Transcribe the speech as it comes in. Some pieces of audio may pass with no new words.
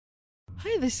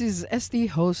Hi, this is Esty,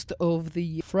 host of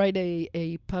the Friday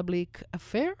A Public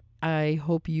Affair. I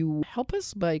hope you help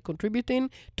us by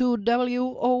contributing to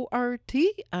WORT,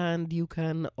 and you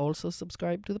can also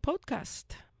subscribe to the podcast.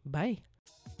 Bye.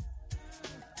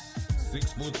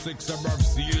 6'6" above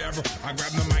sea level. I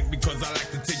grab the mic because I like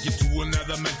to take you to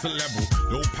another mental level.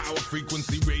 Low power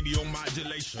frequency radio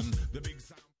modulation. The big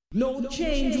sound. No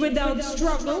change without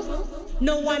struggle.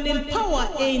 No one in power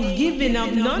ain't giving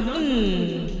up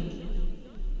nothing.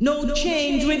 No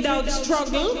change without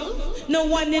struggle. No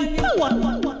one in power.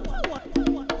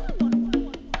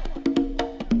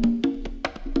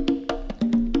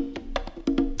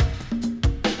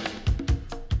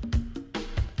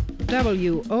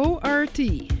 WORT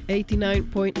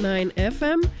 89.9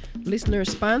 FM,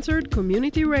 listener-sponsored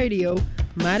community radio,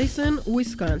 Madison,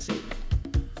 Wisconsin.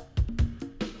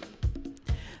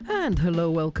 And hello,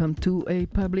 welcome to A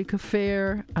Public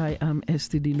Affair. I am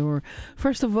Esty Dinor.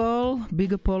 First of all,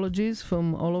 big apologies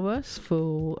from all of us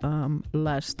for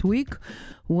last week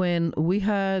when we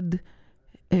had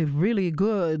a really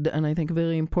good and I think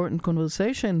very important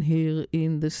conversation here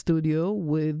in the studio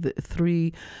with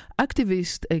three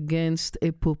activists against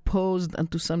a proposed and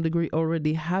to some degree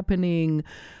already happening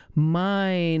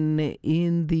mine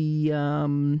in the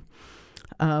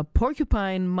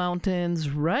Porcupine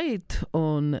Mountains right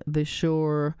on the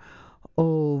shore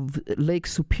of Lake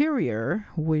Superior,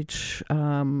 which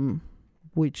well,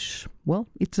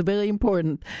 it's very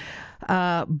important.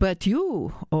 But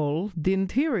you all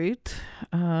didn't hear it,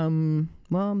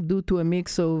 well, due to a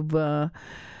mix of,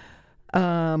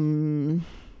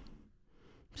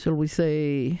 shall we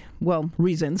say, well,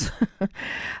 reasons.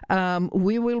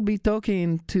 We will be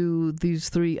talking to these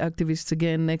three activists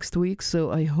again next week, so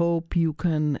I hope you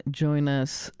can join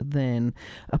us then.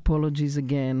 Apologies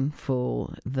again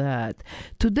for that.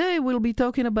 Today we'll be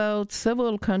talking about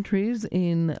several countries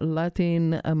in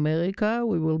Latin America.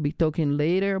 We will be talking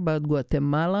later about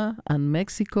Guatemala and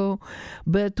Mexico,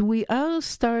 but we are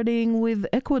starting with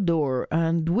Ecuador,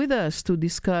 and with us to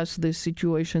discuss the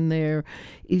situation there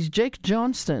is Jake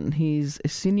Johnston. He's a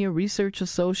senior research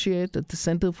associate at the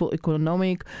Center for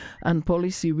Economic and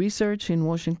Policy Research in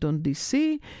Washington,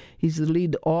 D.C. He's the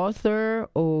lead author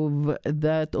of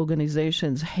that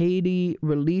organization's Haiti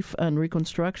Relief and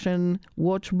Reconstruction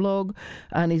Watch blog,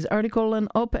 and his article and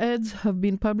op-eds have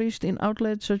been published in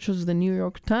outlets such as the New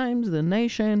York Times, The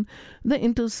Nation, The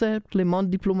Intercept, Le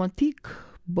Monde Diplomatique,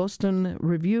 Boston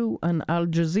Review, and Al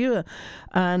Jazeera.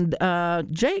 And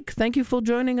Jake, thank you for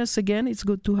joining us again. It's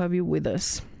good to have you with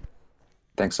us.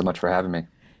 Thanks so much for having me.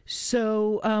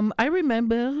 So I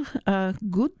remember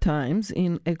good times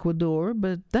in Ecuador,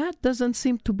 but that doesn't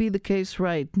seem to be the case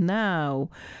right now.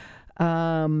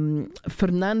 Fernando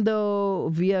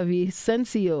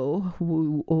Villavicencio,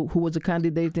 who was a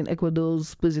candidate in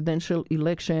Ecuador's presidential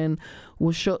election,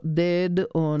 was shot dead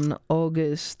on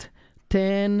August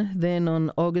 10. Then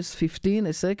on August 15,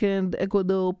 a second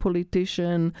Ecuador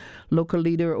politician, local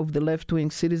leader of the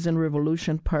left-wing Citizen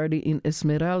Revolution Party in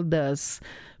Esmeraldas,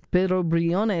 Pedro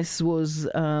Briones, was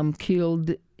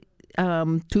killed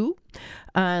too.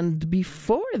 And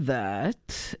before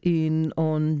that,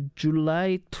 on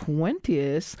July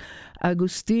 20th,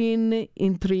 Agustin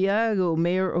Intriago,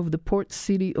 mayor of the port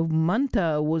city of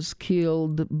Manta, was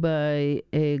killed by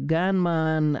a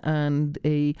gunman, and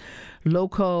a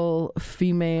local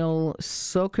female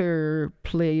soccer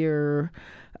player,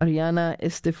 Ariana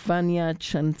Estefania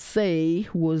Chancey,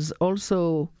 was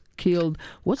also killed.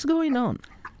 What's going on?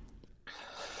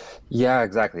 Yeah,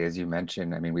 exactly. As you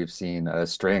mentioned, I mean, we've seen a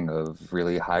string of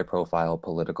really high-profile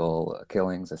political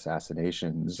killings,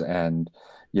 assassinations, and,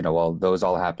 while those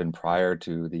all happened prior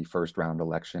to the first round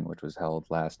election, which was held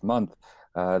last month,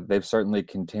 they've certainly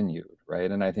continued,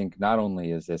 right? And I think not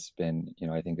only has this been,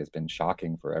 I think it's been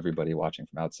shocking for everybody watching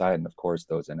from outside, and of course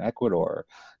those in Ecuador,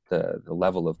 the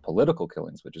level of political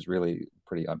killings, which is really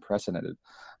pretty unprecedented,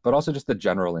 but also just the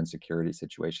general insecurity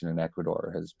situation in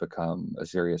Ecuador has become a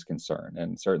serious concern,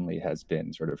 and certainly has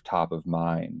been sort of top of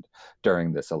mind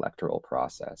during this electoral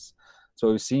process. So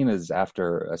what we've seen is,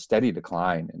 after a steady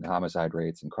decline in homicide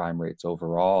rates and crime rates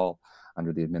overall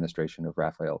under the administration of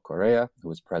Rafael Correa, who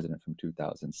was president from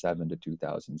 2007 to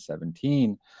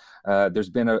 2017, there's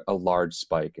been a large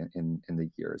spike in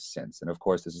the years since. And of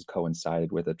course, this has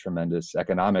coincided with a tremendous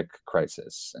economic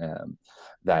crisis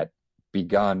that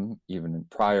begun even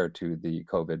prior to the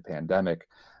COVID pandemic,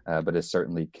 but has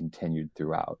certainly continued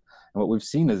throughout. And what we've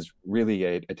seen is really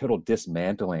a total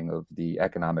dismantling of the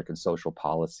economic and social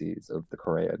policies of the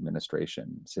Correa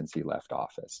administration since he left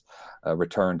office. A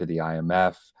return to the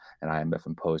IMF and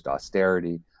IMF-imposed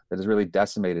austerity that has really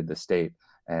decimated the state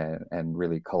and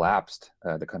really collapsed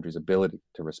the country's ability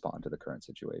to respond to the current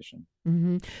situation.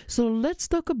 Mm-hmm. So let's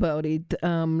talk about it.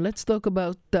 Let's talk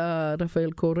about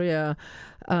Rafael Correa.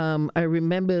 I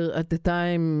remember at the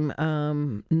time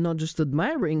not just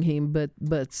admiring him,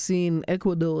 but seeing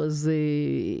Ecuador as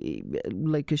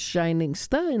like a shining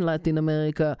star in Latin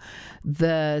America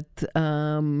that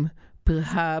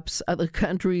perhaps other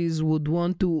countries would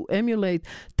want to emulate.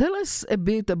 Tell us a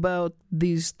bit about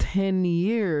these 10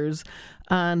 years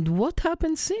and what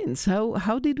happened since.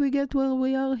 How did we get where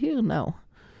we are here now?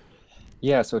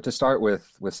 Yeah, so to start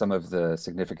with some of the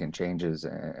significant changes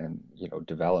and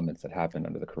developments that happened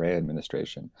under the Correa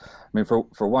administration. I mean,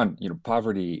 for one,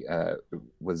 poverty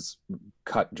was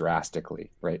cut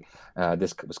drastically, right?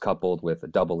 This was coupled with a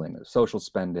doubling of social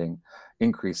spending,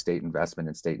 increased state investment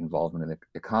and state involvement in the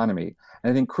economy.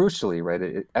 And I think crucially,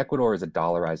 right, Ecuador is a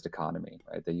dollarized economy,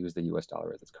 right? They use the US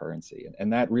dollar as its currency.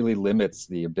 And that really limits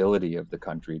the ability of the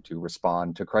country to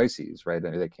respond to crises, right? I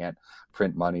mean, they can't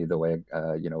print money the way,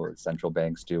 central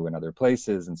banks do in other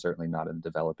places, and certainly not in the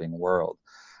developing world.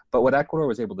 But what Ecuador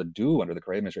was able to do under the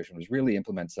Correa administration was really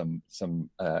implement some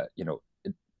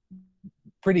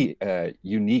pretty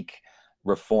unique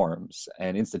reforms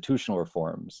and institutional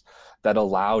reforms that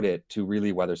allowed it to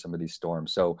really weather some of these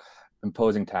storms. So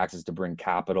imposing taxes to bring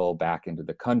capital back into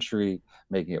the country,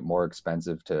 making it more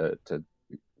expensive to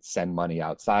send money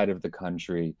outside of the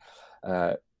country,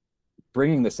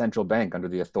 bringing the central bank under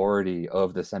the authority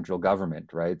of the central government,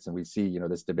 right? So we see,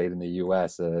 this debate in the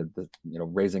U.S.,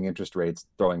 raising interest rates,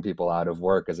 throwing people out of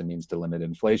work as a means to limit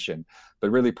inflation, but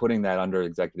really putting that under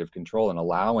executive control and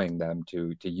allowing them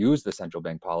to use the central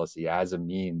bank policy as a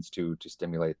means to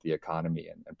stimulate the economy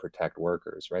and protect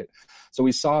workers, right? So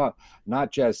we saw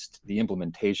not just the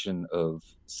implementation of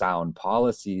sound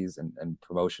policies and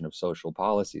promotion of social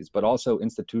policies, but also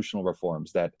institutional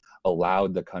reforms that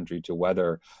allowed the country to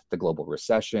weather the global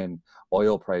recession,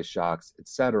 oil price shocks,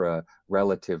 etc.,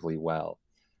 relatively well.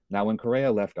 Now, when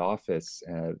Correa left office,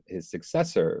 his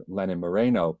successor, Lenin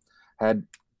Moreno, had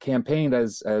campaigned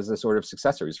as a sort of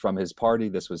successor. He's from his party.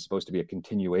 This was supposed to be a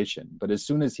continuation. But as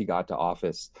soon as he got to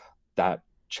office, that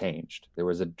changed. There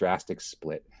was a drastic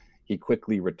split. He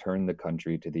quickly returned the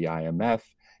country to the IMF,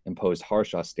 imposed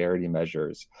harsh austerity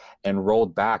measures, and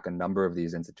rolled back a number of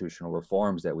these institutional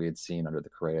reforms that we had seen under the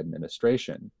Correa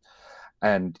administration.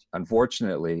 And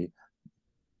unfortunately,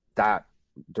 that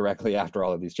directly after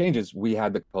all of these changes, we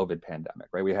had the COVID pandemic,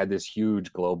 right? We had this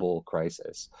huge global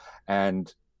crisis.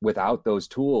 And without those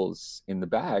tools in the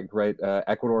bag, right,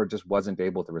 Ecuador just wasn't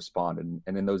able to respond.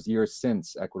 And in those years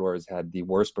since, Ecuador has had the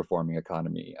worst performing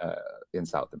economy in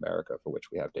South America, for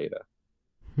which we have data.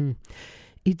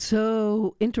 It's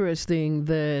so interesting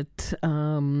that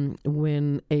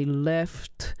when a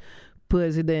left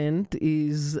president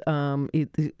is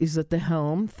at the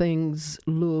helm, things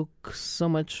look so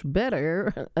much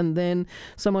better, and then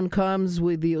someone comes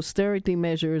with the austerity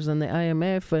measures and the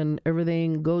IMF, and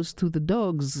everything goes to the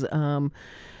dogs.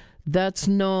 That's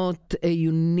not a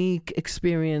unique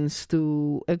experience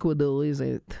to Ecuador, is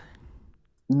it?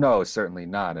 No, certainly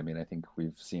not. I mean, I think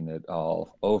we've seen it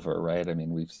all over, right? I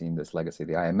mean, we've seen this legacy of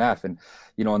the IMF. And,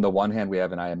 on the one hand, we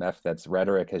have an IMF that's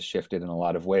rhetoric has shifted in a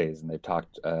lot of ways. And they've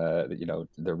talked, the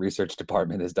research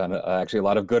department has done actually a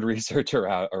lot of good research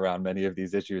around many of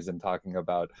these issues and talking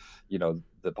about,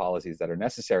 the policies that are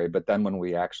necessary. But then when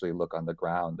we actually look on the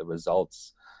ground, the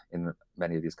results in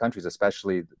many of these countries,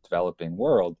 especially the developing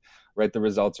world, right, the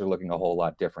results are looking a whole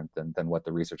lot different than what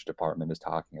the research department is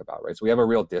talking about, right? So we have a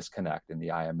real disconnect in the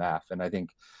IMF. And I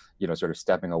think, sort of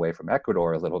stepping away from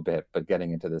Ecuador a little bit, but getting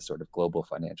into this sort of global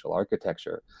financial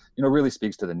architecture, really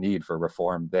speaks to the need for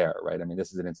reform there, right? I mean,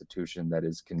 this is an institution that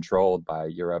is controlled by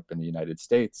Europe and the United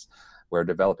States, where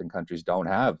developing countries don't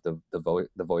have the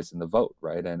voice in the vote,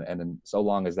 right? And so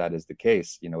long as that is the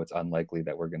case, it's unlikely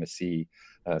that we're going to see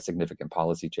significant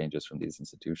policy changes from these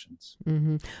institutions.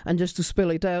 Mm-hmm. And just to spell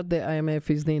it out, the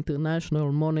IMF is the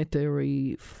International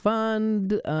Monetary Fund.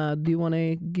 Do you want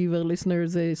to give our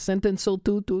listeners a sentence or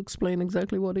two to explain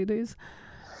exactly what it is?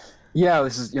 Yeah,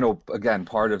 this is, again,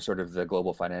 part of sort of the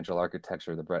global financial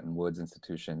architecture, the Bretton Woods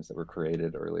institutions that were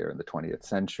created earlier in the 20th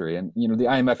century. And, the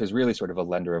IMF is really sort of a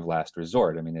lender of last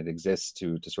resort. I mean, it exists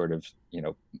to sort of,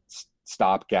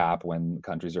 stopgap when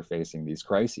countries are facing these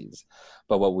crises.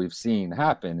 But what we've seen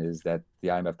happen is that the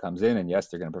IMF comes in and yes,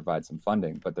 they're going to provide some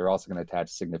funding, but they're also going to attach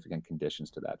significant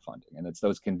conditions to that funding. And it's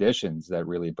those conditions that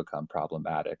really become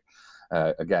problematic.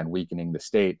 Again, weakening the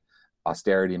state,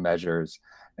 austerity measures,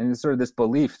 and it's sort of this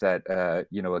belief that,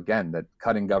 again, that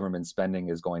cutting government spending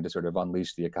is going to sort of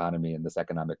unleash the economy and this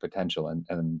economic potential.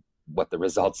 And what the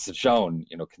results have shown,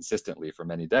 consistently for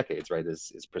many decades, right,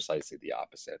 is precisely the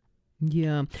opposite.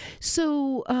 Yeah.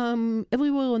 So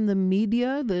everywhere on the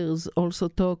media, there's also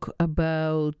talk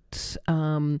about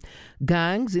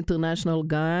gangs, international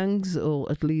gangs,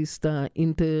 or at least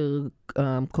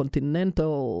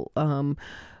intercontinental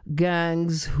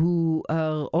gangs who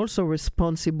are also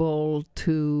responsible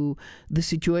to the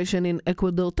situation in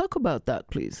Ecuador. Talk about that,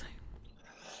 please.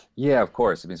 Yeah, of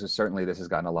course. I mean, so certainly this has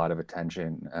gotten a lot of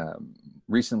attention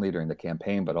recently during the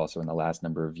campaign, but also in the last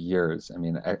number of years. I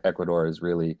mean, Ecuador has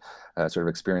really sort of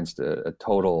experienced a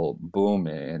total boom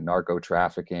in narco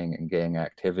trafficking and gang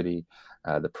activity.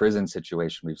 The prison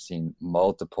situation, we've seen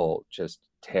multiple just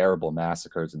terrible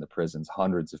massacres in the prisons,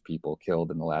 hundreds of people killed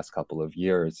in the last couple of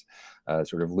years,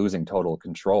 sort of losing total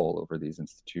control over these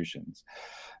institutions.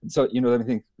 And so, I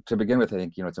think to begin with, I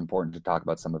think, it's important to talk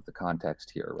about some of the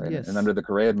context here, right? Yes. And under the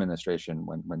Correa administration,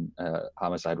 when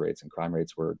homicide rates and crime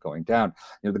rates were going down,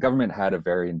 the government had a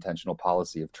very intentional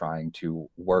policy of trying to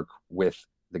work with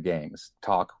the gangs,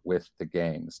 talk with the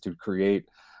gangs to create,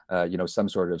 some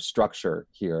sort of structure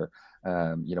here,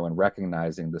 and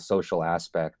recognizing the social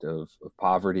aspect of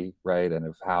poverty, right, and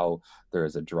of how there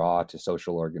is a draw to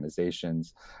social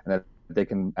organizations, and that they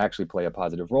can actually play a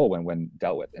positive role when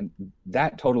dealt with. And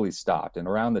that totally stopped. And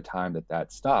around the time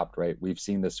that stopped, right, we've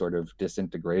seen this sort of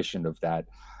disintegration of that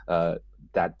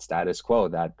status quo,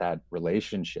 that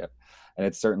relationship. And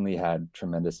it certainly had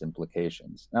tremendous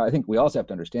implications. Now, I think we also have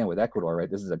to understand with Ecuador, right,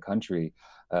 this is a country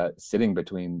sitting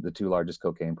between the two largest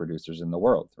cocaine producers in the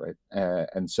world, right?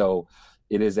 And so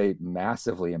it is a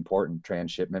massively important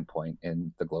transshipment point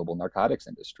in the global narcotics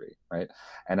industry, right?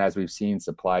 And as we've seen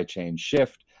supply chain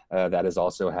shift, that has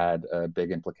also had a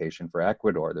big implication for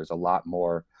Ecuador. There's a lot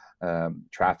more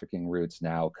trafficking routes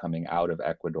now coming out of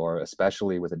Ecuador,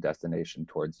 especially with a destination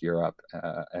towards Europe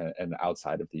and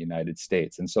outside of the United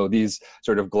States. And so these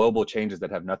sort of global changes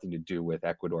that have nothing to do with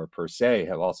Ecuador per se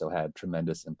have also had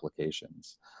tremendous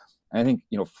implications. And I think,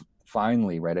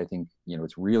 finally, right, I think,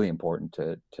 it's really important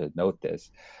to note this.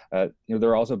 There have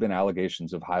also been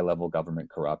allegations of high-level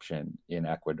government corruption in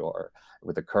Ecuador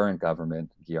with the current government,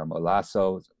 Guillermo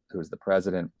Lasso, who is the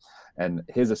president, and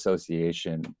his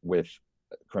association with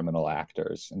criminal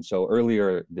actors. And so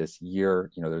earlier this year,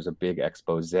 there's a big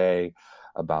expose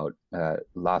about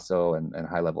Lasso and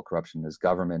high-level corruption in his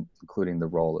government, including the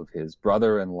role of his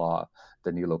brother-in-law,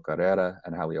 Danilo Carrera,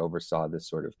 and how he oversaw this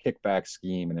sort of kickback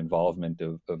scheme and involvement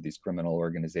of these criminal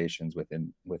organizations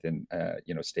within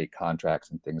state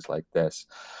contracts and things like this.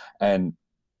 And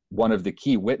one of the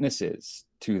key witnesses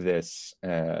to this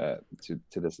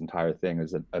this entire thing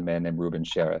is a man named Ruben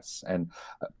Cheres, and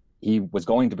he was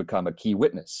going to become a key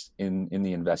witness in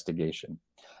the investigation,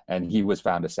 and he was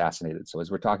found assassinated. So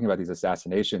as we're talking about these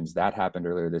assassinations, that happened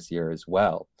earlier this year as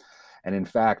well. And in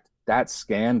fact, that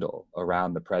scandal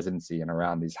around the presidency and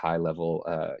around these high-level,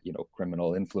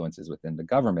 criminal influences within the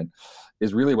government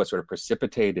is really what sort of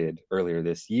precipitated earlier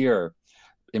this year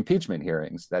impeachment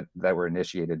hearings that were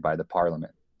initiated by the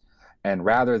parliament. And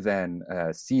rather than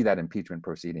see that impeachment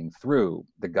proceeding through,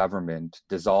 the government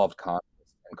dissolved Congress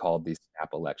and called these snap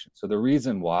elections. So the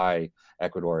reason why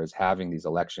Ecuador is having these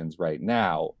elections right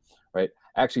now, right,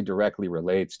 actually directly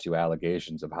relates to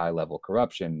allegations of high-level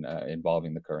corruption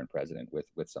involving the current president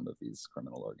with some of these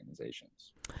criminal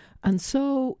organizations. And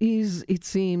so it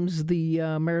seems, the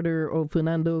murder of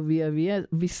Fernando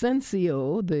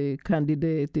Villavicencio, the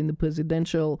candidate in the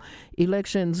presidential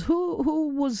elections.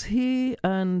 Who was he,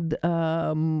 and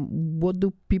what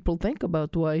do people think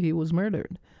about why he was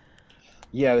murdered?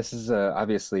 Yeah, this is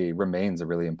obviously remains a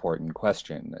really important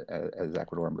question as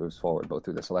Ecuador moves forward, both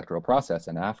through this electoral process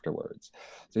and afterwards.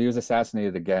 So he was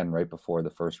assassinated again right before the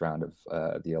first round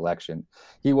of the election.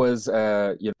 He was,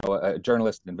 a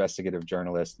journalist, an investigative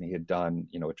journalist, and he had done,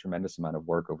 a tremendous amount of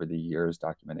work over the years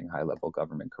documenting high-level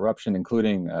government corruption,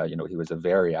 including, he was a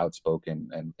very outspoken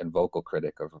and vocal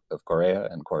critic of Correa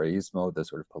and Correísmo, the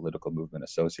sort of political movement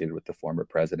associated with the former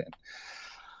president.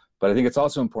 But I think it's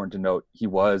also important to note he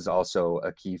was also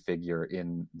a key figure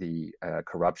in the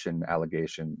corruption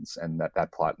allegations and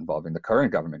that plot involving the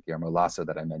current government, Guillermo Lasso,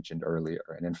 that I mentioned earlier.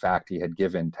 And in fact, he had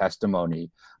given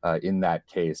testimony in that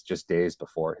case just days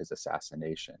before his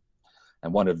assassination.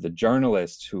 And one of the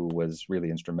journalists who was really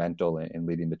instrumental in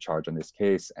leading the charge on this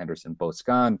case, Anderson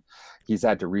Boscan, he's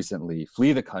had to recently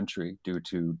flee the country due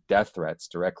to death threats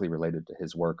directly related to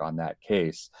his work on that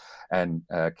case, and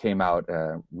came out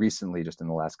recently, just in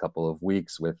the last couple of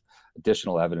weeks, with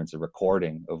additional evidence, a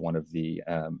recording of one of the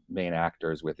main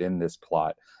actors within this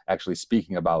plot, actually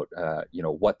speaking about,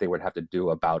 what they would have to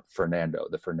do about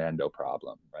the Fernando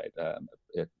problem, right?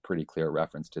 A pretty clear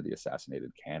reference to the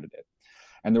assassinated candidate.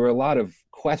 And there were a lot of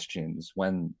questions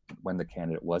when the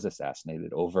candidate was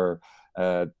assassinated over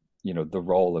the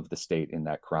role of the state in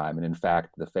that crime. And in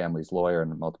fact, the family's lawyer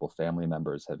and multiple family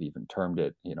members have even termed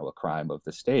it, a crime of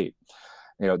the state.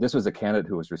 This was a candidate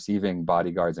who was receiving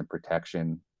bodyguards and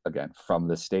protection, again, from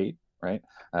the state, right?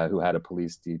 Who had a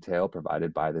police detail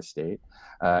provided by the state.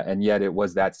 And yet it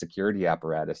was that security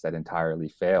apparatus that entirely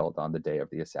failed on the day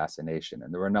of the assassination.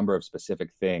 And there were a number of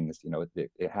specific things.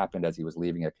 It happened as he was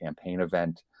leaving a campaign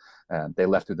event. They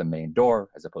left through the main door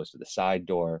as opposed to the side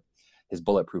door. His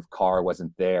bulletproof car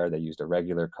wasn't there. They used a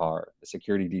regular car. The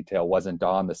security detail wasn't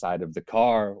on the side of the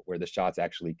car where the shots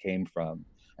actually came from.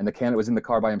 And the candidate was in the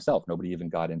car by himself. Nobody even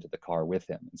got into the car with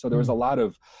him. And so there was a lot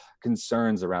of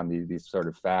concerns around these sort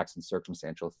of facts and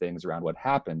circumstantial things around what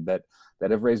happened that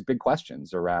have raised big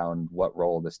questions around what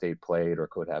role the state played or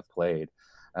could have played.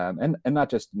 And not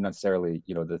just necessarily,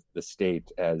 the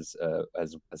state as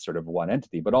sort of one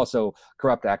entity, but also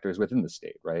corrupt actors within the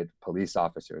state, right? Police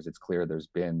officers. It's clear there's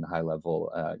been high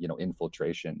level,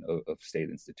 infiltration of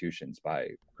state institutions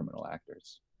by criminal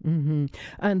actors. Mm-hmm.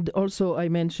 And also, I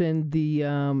mentioned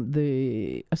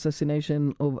the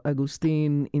assassination of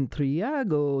Agustin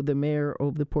Intriago, the mayor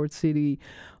of the port city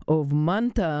of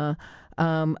Manta.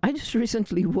 I just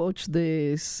recently watched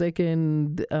the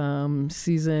second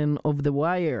season of The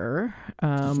Wire,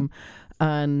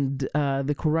 and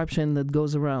the corruption that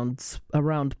goes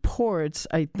around ports.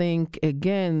 I think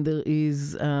again there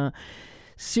is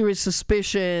serious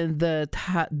suspicion that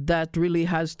that really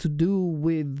has to do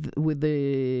with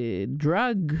the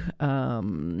drug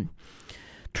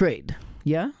trade.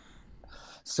 Yeah.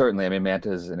 Certainly. I mean,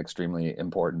 Manta is an extremely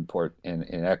important port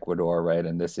in Ecuador, right?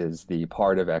 And this is the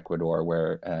part of Ecuador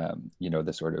where,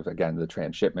 the sort of, again, the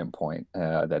transshipment point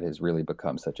that has really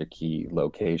become such a key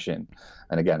location.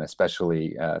 And again,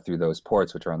 especially through those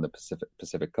ports, which are on the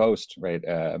Pacific coast, right?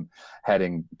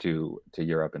 Heading to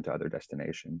Europe and to other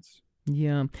destinations.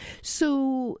 Yeah.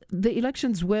 So the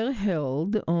elections were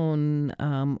held on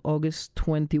August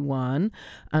 21,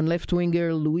 and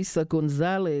left-winger Luisa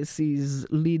Gonzalez is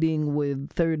leading with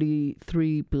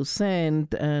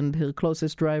 33%, and her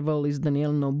closest rival is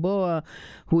Daniel Noboa,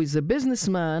 who is a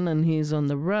businessman, and he's on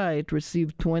the right,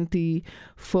 received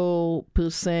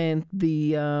 24%.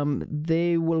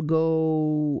 They will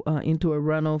go into a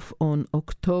runoff on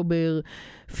October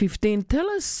 15. Tell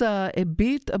us a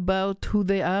bit about who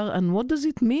they are and what does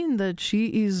it mean that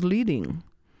she is leading?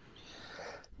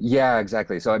 Yeah,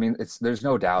 exactly. So, I mean, there's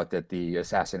no doubt that the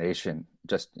assassination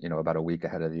just, about a week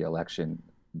ahead of the election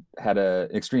had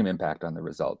an extreme impact on the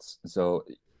results. So,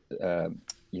 as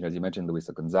you mentioned,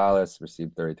 Luisa Gonzalez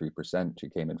received 33%. She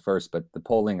came in first, but the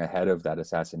polling ahead of that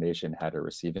assassination had her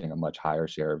receiving a much higher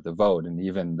share of the vote and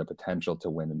even the potential to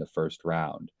win in the first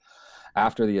round.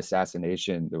 After the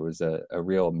assassination, there was a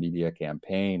real media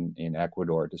campaign in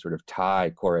Ecuador to sort of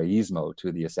tie Correísmo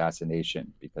to the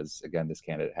assassination because, again, this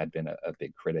candidate had been a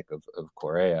big critic of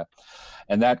Correa.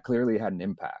 And that clearly had an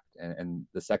impact. And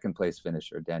the second place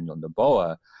finisher, Daniel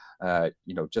Noboa,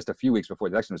 just a few weeks before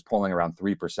the election was polling around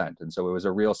 3%. And so it was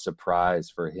a real surprise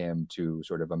for him to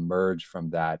sort of emerge from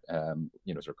that,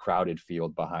 sort of crowded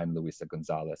field behind Luisa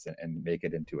Gonzalez and make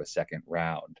it into a second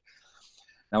round.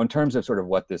 Now, in terms of sort of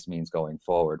what this means going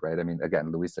forward, right? I mean,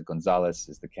 again, Luisa Gonzalez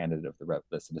is the candidate of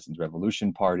the Citizens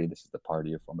Revolution Party. This is the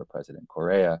party of former President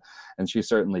Correa. And she's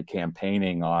certainly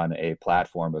campaigning on a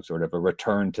platform of sort of a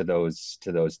return to those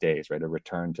days, right? A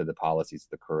return to the policies of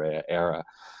the Correa era,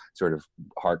 sort of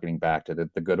hearkening back to the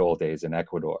good old days in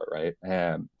Ecuador, right?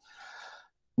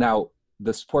 Now,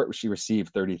 the support she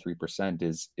received, 33%,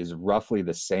 is roughly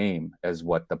the same as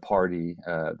what the party,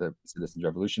 the Citizens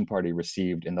Revolution Party,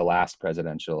 received in the last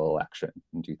presidential election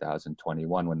in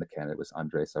 2021 when the candidate was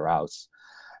Andrés Arauz.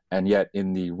 And yet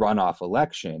in the runoff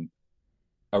election,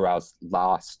 Arauz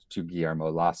lost to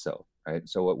Guillermo Lasso, right?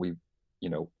 So what we,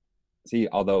 see,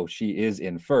 although she is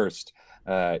in first,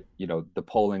 the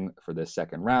polling for the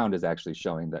second round is actually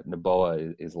showing that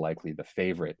Noboa is likely the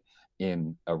favorite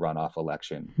in a runoff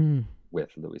election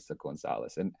with Luisa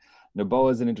Gonzalez. And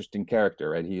Noboa is an interesting character,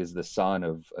 right? He is the son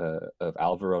of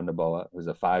Alvaro Noboa, who's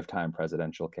a 5-time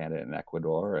presidential candidate in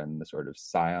Ecuador and the sort of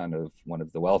scion of one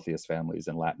of the wealthiest families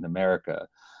in Latin America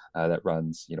that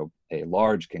runs, a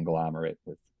large conglomerate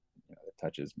that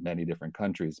touches many different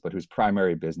countries, but whose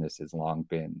primary business has long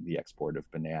been the export of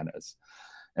bananas.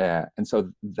 And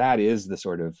so that is the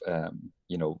sort of,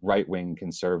 right-wing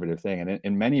conservative thing. And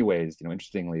in many ways,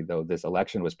 interestingly, though, this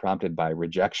election was prompted by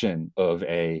rejection of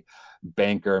a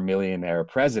banker millionaire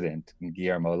president,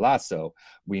 Guillermo Lasso.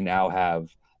 We now have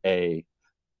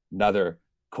another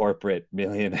corporate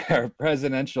millionaire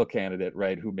presidential candidate,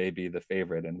 right, who may be the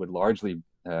favorite and would largely,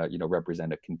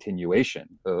 represent a continuation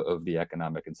of the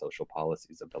economic and social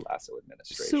policies of the Lasso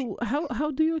administration. So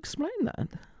how do you explain that?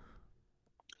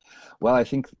 Well, I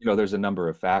think, there's a number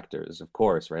of factors, of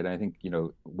course, right? And I think,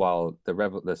 while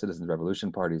the Citizens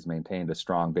Revolution Party has maintained a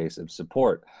strong base of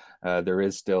support, there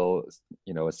is still,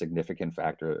 a significant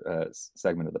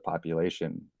segment of the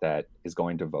population that is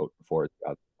going to vote for the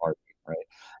other party, right?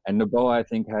 And Noboa, I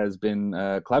think, has been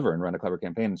clever and run a clever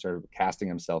campaign and sort of casting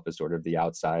himself as sort of the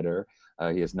outsider.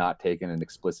 He has not taken an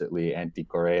explicitly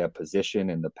anti-Correa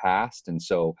position in the past, and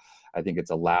so I think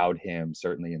it's allowed him,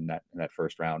 certainly in that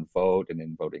first round vote and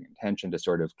in voting intention, to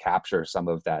sort of capture some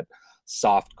of that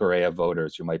soft Correa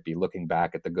voters who might be looking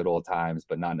back at the good old times,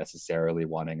 but not necessarily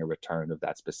wanting a return of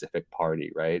that specific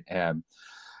party, right? And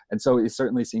so he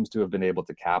certainly seems to have been able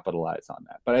to capitalize on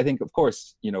that. But I think, of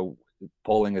course,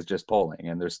 polling is just polling,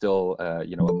 and there's still, a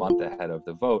month ahead of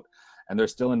the vote. And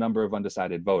there's still a number of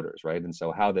undecided voters, right? And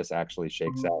so how this actually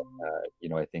shakes out,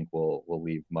 I think will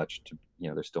leave much to,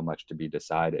 there's still much to be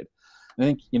decided. And I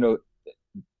think,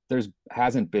 there's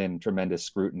hasn't been tremendous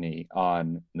scrutiny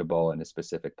on Noboa and his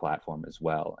specific platform as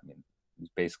well. I mean, he's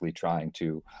basically trying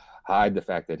to hide the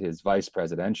fact that his vice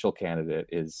presidential candidate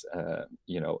is,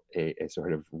 a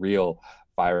sort of real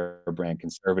firebrand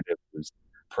conservative who's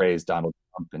praised Donald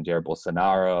Trump and Jair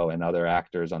Bolsonaro and other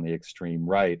actors on the extreme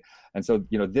right. And so,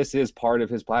 this is part of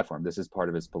his platform. This is part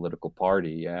of his political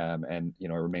party. And,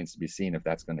 it remains to be seen if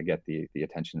that's going to get the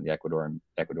attention of the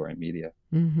Ecuadorian media.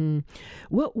 Mm-hmm.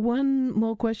 Well, one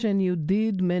more question. You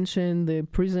did mention the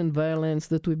prison violence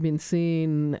that we've been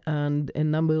seeing and a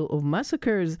number of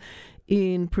massacres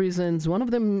in prisons, one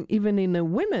of them even in a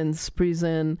women's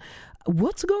prison.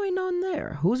 What's going on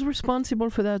there? Who's responsible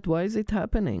for that? Why is it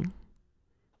happening?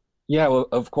 Yeah, well,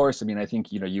 of course. I mean, I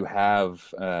think, you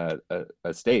have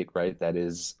a state, right, that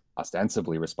is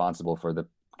ostensibly responsible for the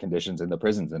conditions in the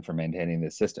prisons and for maintaining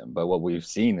this system. But what we've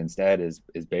seen instead is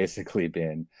basically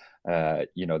been,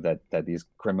 that these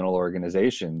criminal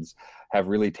organizations have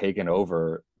really taken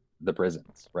over the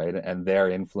prisons, right? And their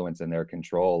influence and their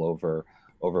control over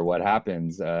what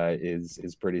happens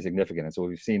is pretty significant. And so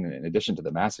we've seen, in addition to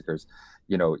the massacres,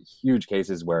 huge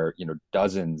cases where,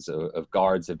 dozens of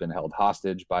guards have been held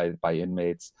hostage by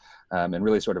inmates, and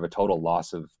really sort of a total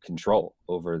loss of control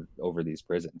over these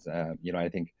prisons. I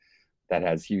think that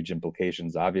has huge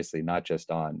implications, obviously, not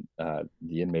just on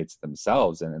the inmates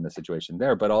themselves and in the situation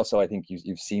there, but also I think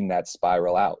you've seen that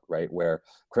spiral out, right, where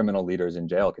criminal leaders in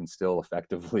jail can still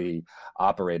effectively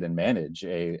operate and manage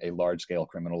a large-scale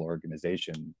criminal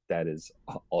organization that is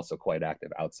also quite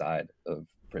active outside of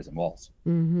prison walls.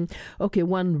 Mm-hmm. Okay,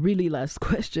 one really last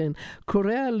question.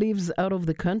 Correa lives out of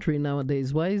the country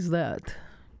nowadays. Why is that?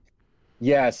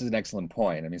 Yeah, this is an excellent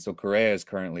point. I mean, so Correa is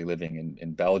currently living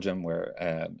in Belgium, where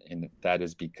that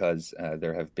is because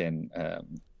there have been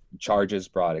charges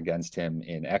brought against him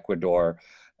in Ecuador.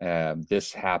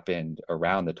 This happened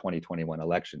around the 2021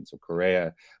 election. So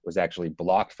Correa was actually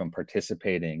blocked from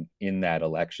participating in that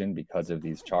election because of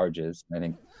these charges. I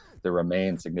think there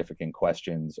remain significant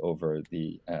questions over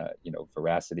the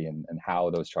veracity and how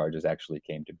those charges actually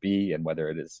came to be, and whether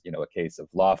it is a case of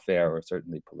lawfare or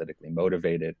certainly politically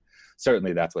motivated.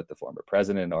 Certainly that's what the former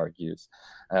president argues,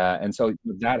 and so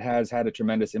that has had a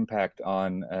tremendous impact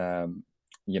on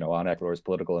on Ecuador's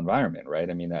political environment, right?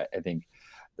 I mean, I think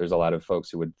there's a lot of folks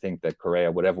who would think that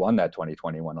Correa would have won that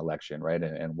 2021 election, right?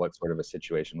 And what sort of a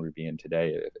situation would we be in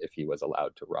today if he was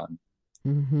allowed to run?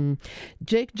 Mm-hmm.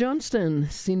 Jake Johnston,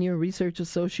 Senior Research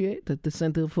Associate at the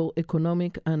Center for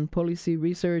Economic and Policy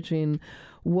Research in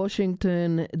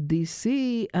Washington,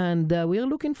 D.C. And we're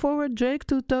looking forward, Jake,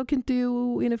 to talking to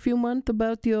you in a few months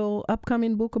about your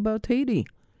upcoming book about Haiti.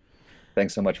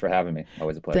 Thanks so much for having me.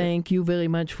 Always a pleasure. Thank you very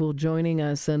much for joining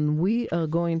us. And we are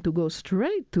going to go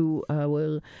straight to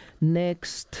our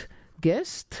next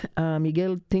guest.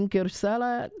 Miguel Tinker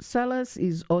Salas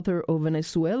is author of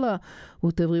Venezuela,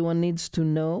 What Everyone Needs to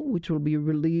Know, which will be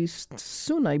released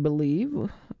soon, I believe.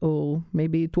 Or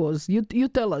maybe it was. You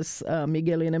tell us,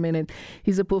 Miguel, in a minute.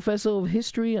 He's a professor of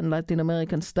history and Latin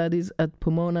American studies at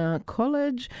Pomona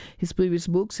College. His previous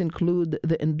books include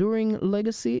The Enduring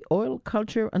Legacy, Oil,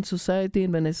 Culture, and Society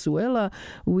in Venezuela.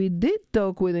 We did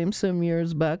talk with him some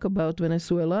years back about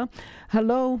Venezuela.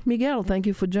 Hello, Miguel. Thank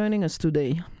you for joining us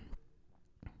today.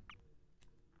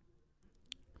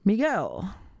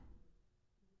 Miguel.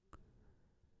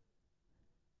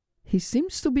 He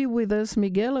seems to be with us.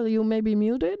 Miguel, are you maybe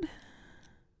muted?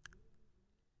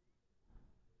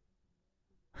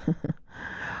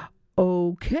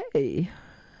 Okay.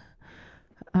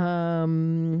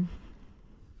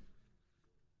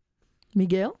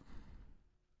 Miguel?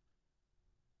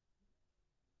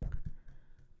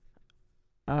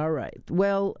 All right.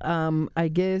 Well, I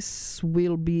guess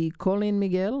we'll be calling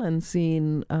Miguel and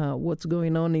seeing what's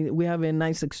going on. We have a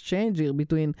nice exchange here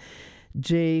between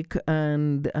Jake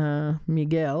and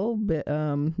Miguel.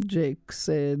 Jake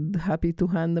said, happy to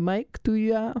hand the mic to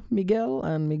you, Miguel.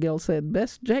 And Miguel said,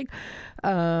 best, Jake.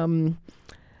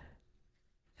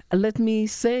 Let me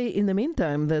say in the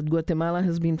meantime that Guatemala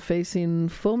has been facing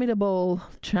formidable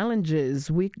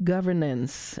challenges: weak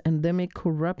governance, endemic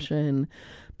corruption,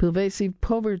 pervasive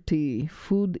poverty,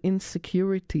 food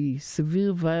insecurity,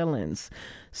 severe violence,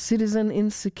 citizen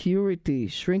insecurity,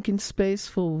 shrinking space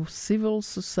for civil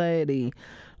society,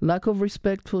 lack of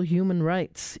respect for human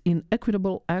rights,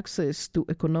 inequitable access to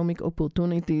economic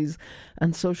opportunities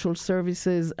and social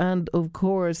services, and of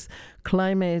course,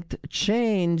 climate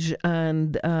change.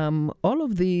 And all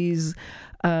of these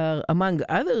are, among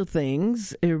other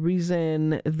things, a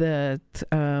reason that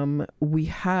we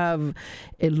have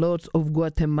a lot of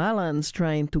Guatemalans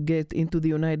trying to get into the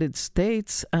United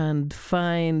States and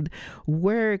find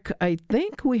work. I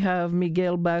think we have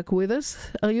Miguel back with us.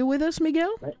 Are you with us,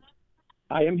 Miguel?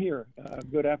 I am here.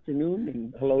 Good afternoon,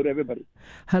 and hello to everybody.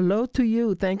 Hello to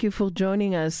you. Thank you for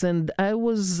joining us. And I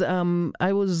was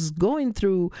going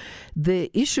through the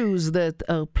issues that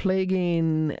are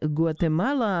plaguing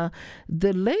Guatemala.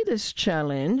 The latest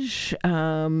challenge,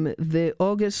 the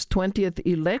August 20th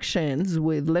elections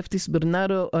with leftist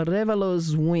Bernardo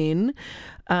Arevalo's win.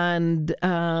 And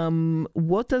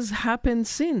what has happened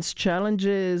since?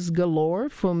 Challenges galore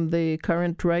from the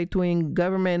current right-wing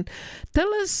government.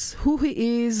 Tell us who he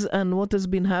is and what has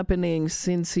been happening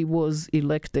since he was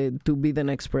elected to be the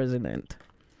next president.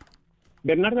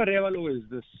 Bernardo Arevalo is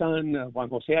the son of Juan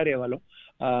José Arevalo,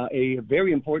 a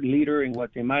very important leader in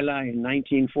Guatemala in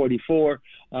 1944,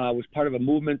 was part of a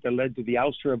movement that led to the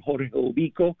ouster of Jorge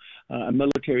Ubico, a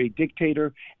military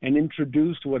dictator, and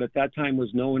introduced what at that time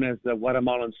was known as the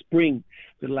Guatemalan Spring,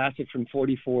 that lasted from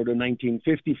 44 to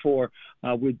 1954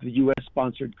 with the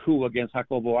U.S.-sponsored coup against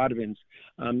Jacobo Arbenz.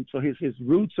 So his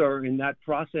roots are in that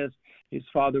process. His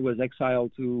father was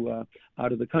exiled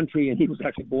out of the country, and he was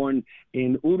actually born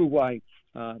in Uruguay.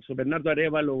 So Bernardo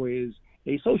Arevalo is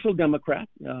a social democrat.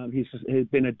 He's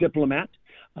been a diplomat.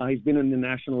 He's been in the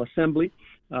National Assembly.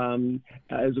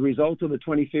 As a result of the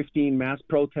 2015 mass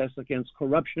protests against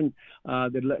corruption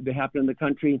that happened in the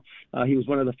country, he was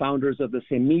one of the founders of the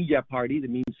Semilla Party, that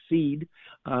means seed,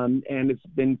 and it's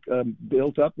been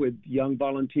built up with young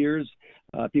volunteers,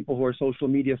 people who are social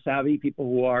media savvy, people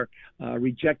who are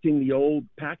rejecting the old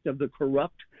pact of the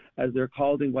corrupt, as they're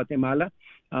called in Guatemala.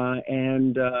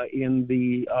 And in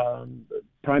the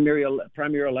primary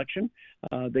election,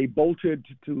 they bolted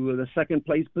to the second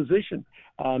place position,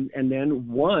 and then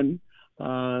won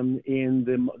in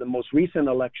the most recent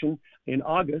election in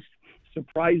August,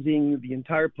 surprising the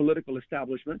entire political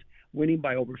establishment, winning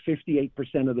by over 58%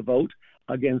 of the vote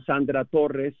against Sandra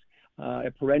Torres,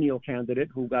 a perennial candidate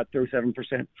who got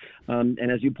 37%.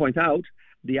 And as you point out,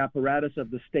 the apparatus of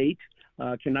the state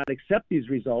cannot accept these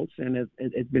results, and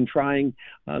has been trying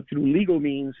through legal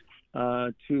means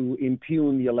to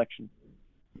impugn the election.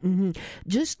 Mm-hmm.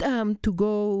 Just to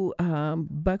go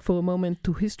back for a moment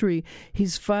to history,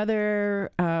 his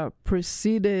father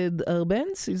preceded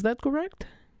Arbenz, is that correct?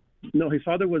 No, his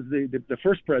father was the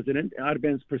first president.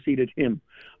 Arbenz preceded him.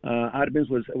 Arbenz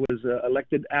was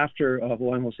elected after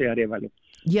Juan José Arevalo.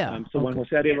 Yeah. Juan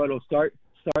José Arevalo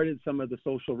started some of the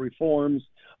social reforms,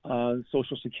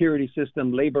 social security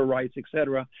system, labor rights,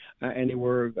 etc., and they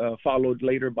were followed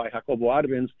later by Jacobo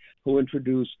Arbenz, who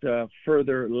introduced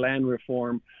further land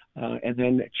reform and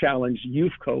then challenged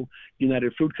UFCO,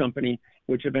 United Fruit Company,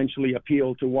 which eventually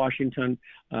appealed to Washington,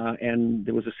 and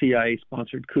there was a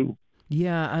CIA-sponsored coup.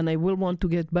 Yeah, and I will want to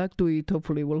get back to it.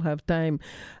 Hopefully we'll have time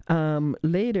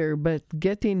later. But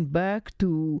getting back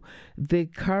to the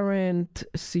current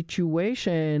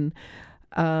situation,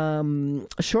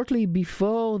 shortly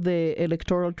before the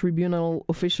Electoral Tribunal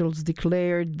officials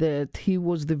declared that he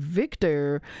was the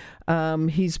victor,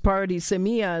 his party,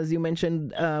 Semilla, as you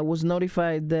mentioned, was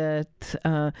notified that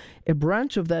a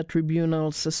branch of that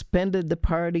tribunal suspended the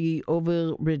party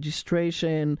over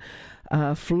registration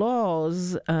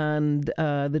flaws, and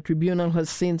the tribunal has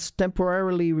since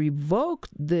temporarily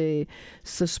revoked the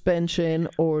suspension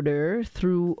order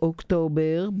through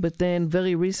October, but then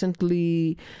very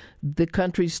recently the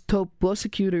country's top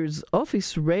prosecutor's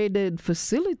office raided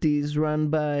facilities run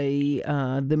by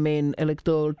the main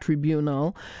electoral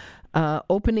tribunal,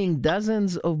 opening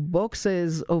dozens of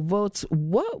boxes of votes.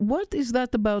 What is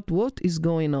that about? What is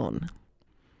going on?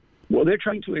 Well, they're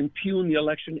trying to impugn the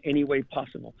election any way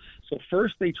possible. So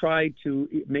first they tried to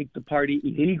make the party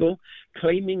illegal,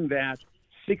 claiming that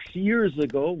 6 years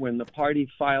ago, when the party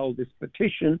filed this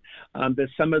petition, that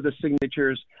some of the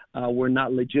signatures were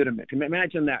not legitimate.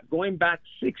 Imagine that, going back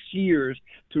 6 years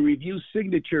to review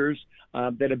signatures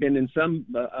that have been in some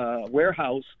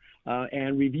warehouse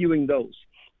and reviewing those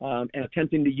and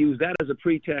attempting to use that as a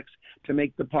pretext to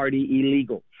make the party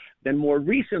illegal. Then more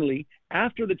recently,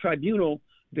 after the tribunal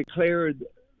declared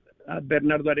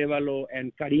Bernardo Arévalo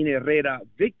and Karine Herrera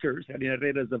victors, Karine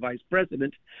Herrera is the vice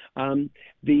president,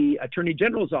 the Attorney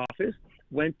General's office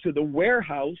went to the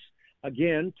warehouse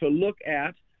again to look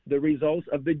at the results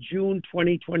of the June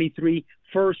 2023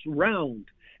 first round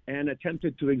and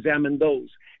attempted to examine those.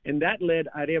 And that led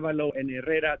Arévalo and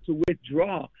Herrera to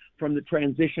withdraw from the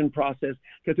transition process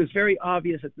because it's very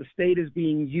obvious that the state is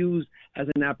being used as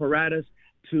an apparatus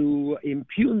to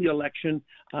impugn the election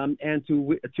and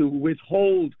to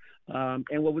withhold.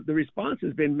 And what the response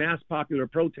has been mass popular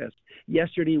protests.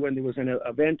 Yesterday, when there was an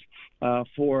event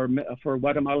for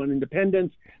Guatemalan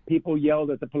independence, people yelled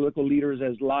at the political leaders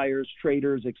as liars,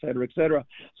 traitors, et cetera, et cetera.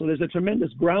 So there's a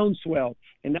tremendous groundswell,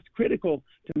 and that's critical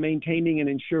to maintaining and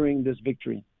ensuring this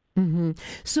victory. Mm-hmm.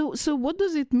 So what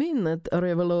does it mean that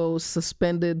Arévalo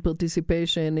suspended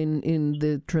participation in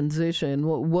the transition?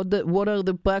 What are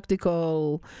the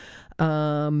practical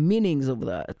meanings of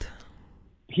that?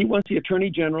 He wants the Attorney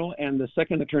General and the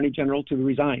second Attorney General to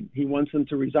resign. He wants them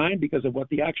to resign because of what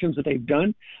the actions that they've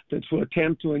done to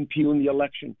attempt to impugn the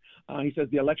election. He says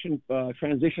the election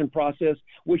transition process,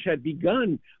 which had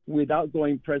begun with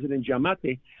outgoing President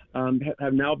Giammattei,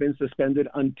 have now been suspended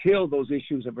until those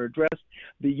issues are addressed.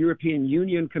 The European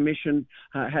Union Commission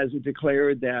has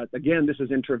declared that, again, this is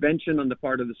intervention on the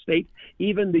part of the state.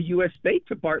 Even the U.S. State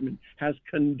Department has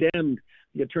condemned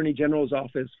the Attorney General's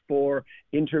office for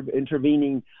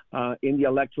intervening in the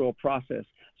electoral process.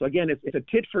 So again, it's a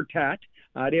tit for tat.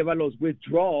 Arévalo's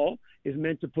withdrawal is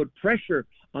meant to put pressure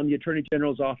on the Attorney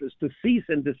General's office to cease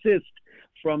and desist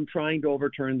from trying to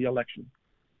overturn the election.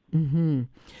 Mm-hmm.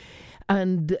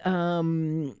 And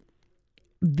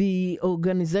the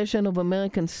Organization of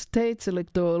American States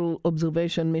Electoral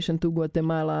Observation Mission to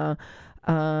Guatemala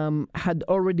had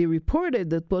already reported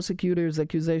that prosecutors'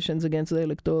 accusations against the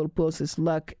electoral process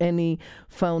lack any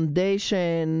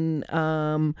foundation.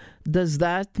 Does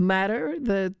that matter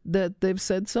that they've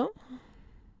said so?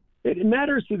 It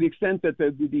matters to the extent that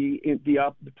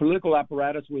the political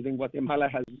apparatus within Guatemala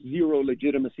has zero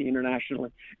legitimacy internationally.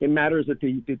 It matters that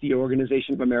the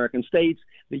Organization of American States,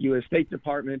 the U.S. State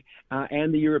Department,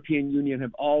 and the European Union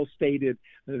have all stated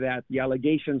that the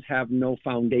allegations have no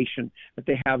foundation, that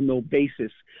they have no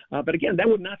basis. But again, that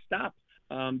would not stop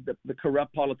the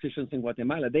corrupt politicians in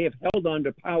Guatemala. They have held on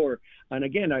to power, and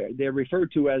again, they're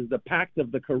referred to as the Pact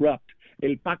of the Corrupt,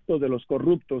 El Pacto de los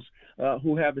Corruptos,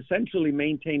 who have essentially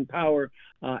maintained power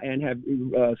and have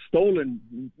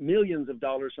stolen millions of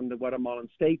dollars from the Guatemalan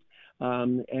state.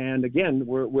 And again,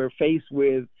 we're faced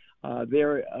with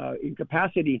their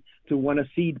incapacity to want to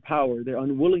cede power, their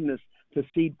unwillingness to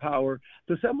cede power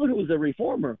to someone who is a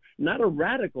reformer, not a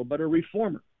radical, but a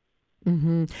reformer.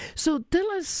 Mm-hmm. So tell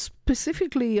us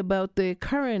specifically about the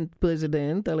current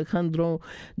president, Alejandro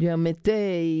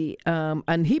Giammattei,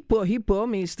 and he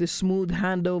promised a smooth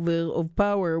handover of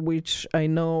power, which I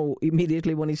know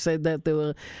immediately when he said that there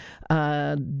were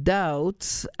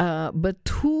doubts. But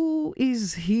who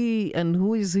is he, and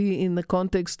who is he in the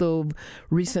context of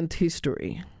recent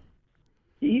history?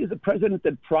 He is a president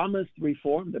that promised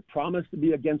reform, that promised to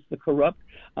be against the corrupt,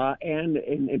 and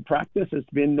in practice, it's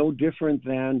been no different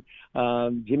than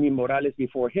Jimmy Morales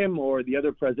before him or the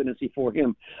other presidents before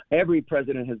him. Every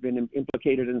president has been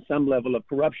implicated in some level of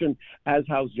corruption, as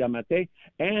has Giammattei,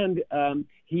 and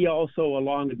he also,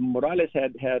 along with Morales,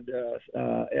 had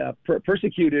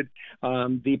persecuted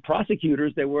the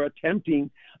prosecutors that were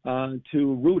attempting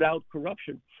to root out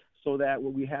corruption. So that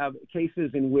we have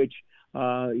cases in which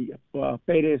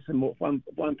Pérez,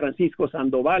 Juan Francisco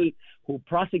Sandoval, who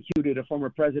prosecuted a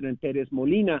former president, Pérez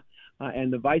Molina,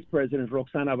 and the vice president,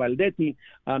 Roxana Valdetti,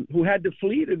 who had to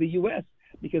flee to the U.S.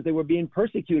 because they were being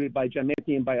persecuted by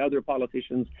Giammattei and by other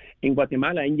politicians in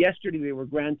Guatemala. And yesterday they were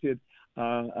granted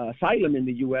asylum in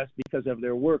the U.S. because of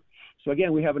their work. So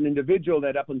again, we have an individual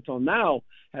that up until now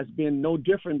has been no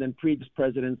different than previous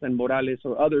presidents and Morales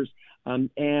or others, and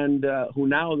who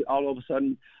now all of a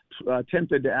sudden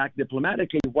attempted to act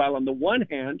diplomatically, while on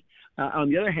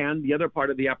the other hand, the other part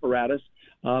of the apparatus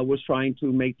was trying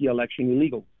to make the election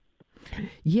illegal.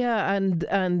 Yeah,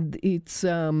 and it's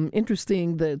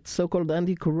interesting that so-called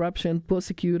anti-corruption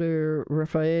prosecutor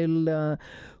Rafael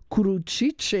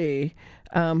Curuchiche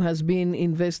has been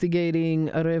investigating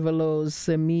Arévalo's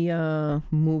Semilla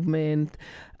movement.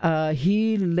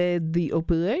 He led the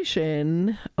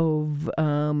operation of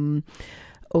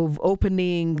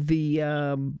opening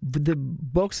the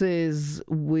boxes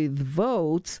with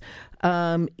votes.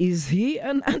 Is he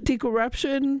an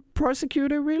anti-corruption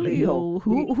prosecutor, really? No,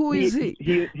 Or who is he?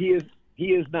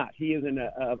 He is not. He is in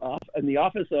the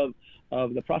office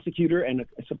of the prosecutor and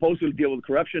supposed to deal with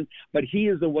corruption. But he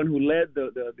is the one who led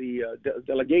the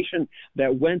delegation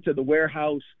that went to the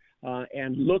warehouse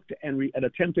and looked and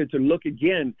attempted to look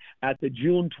again at the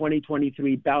June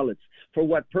 2023 ballots. For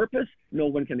what purpose? No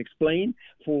one can explain.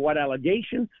 For what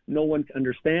allegation? No one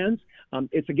understands.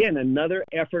 It's, again, another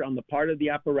effort on the part of the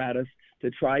apparatus to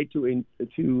try to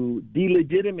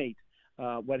delegitimate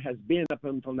what has been up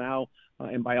until now,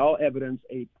 and by all evidence,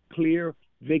 a clear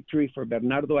victory for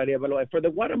Bernardo Arévalo and for the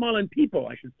Guatemalan people,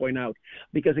 I should point out,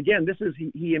 because again,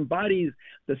 he embodies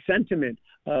the sentiment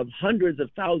of hundreds of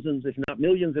thousands, if not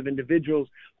millions, of individuals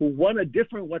who want a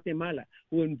different Guatemala,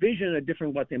 who envision a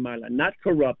different Guatemala, not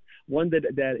corrupt, one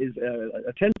that is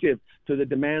attentive to the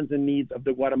demands and needs of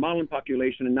the Guatemalan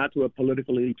population and not to a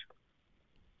political elite.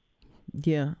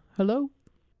 Yeah. Hello?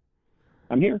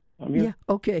 I'm here. Yeah,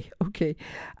 okay.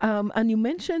 And you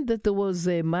mentioned that there was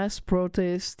a mass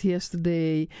protest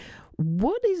yesterday.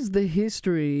 What is the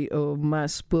history of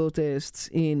mass protests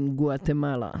in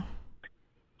Guatemala?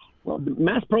 Well, the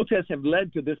mass protests have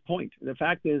led to this point. The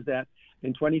fact is that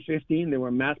in 2015, there were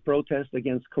mass protests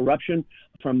against corruption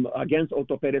against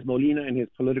Otto Pérez Molina and his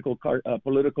political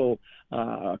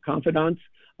confidants.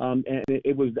 And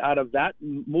it was out of that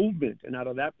movement and out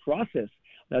of that process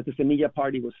that the Semilla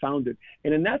Party was founded.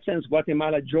 And in that sense,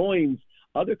 Guatemala joins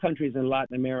other countries in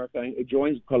Latin America. It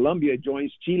joins Colombia, it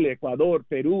joins Chile, Ecuador,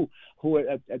 Peru, who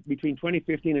between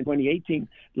 2015 and 2018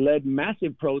 led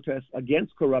massive protests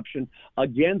against corruption,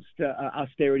 against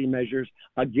austerity measures,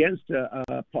 against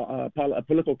a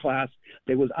political class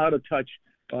that was out of touch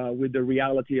with the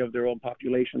reality of their own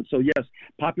population. So yes,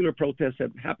 popular protests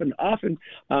have happened often,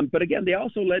 but again, they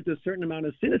also led to a certain amount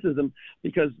of cynicism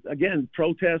because, again,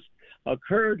 protests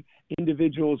occurred,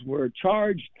 individuals were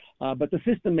charged, but the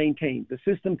system maintained, the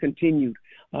system continued.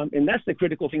 And that's the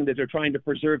critical thing that they're trying to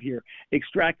preserve here,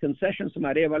 extract concessions from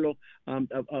Arévalo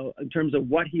in terms of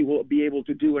what he will be able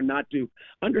to do and not do,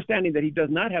 understanding that he does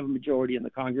not have a majority in the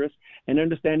Congress and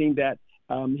understanding that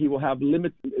he will have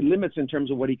limits in terms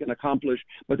of what he can accomplish,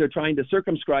 but they're trying to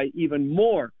circumscribe even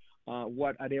more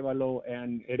what Arévalo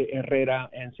and Herrera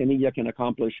and Semilla can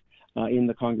accomplish in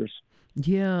the Congress.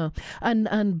 Yeah,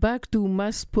 and back to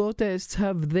mass protests,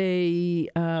 have they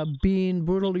been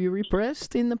brutally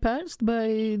repressed in the past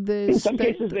by the In some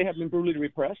state? cases, they have been brutally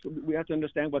repressed. We have to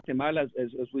understand Guatemala, as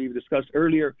we've discussed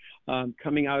earlier,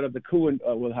 coming out of the coup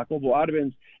with Jacobo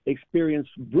Arbenz,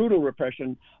 experienced brutal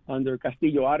repression under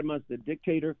Castillo Armas, the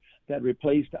dictator that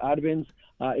replaced Arbenz.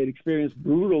 It experienced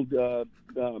brutal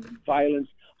violence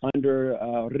under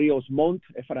Ríos Montt,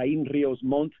 Efraín Ríos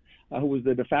Montt, who was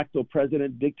the de facto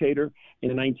president dictator in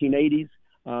the 1980s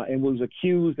and was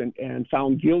accused and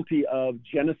found guilty of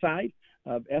genocide,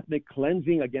 of ethnic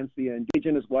cleansing against the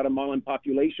indigenous Guatemalan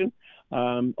population,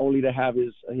 only to have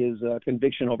his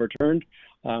conviction overturned.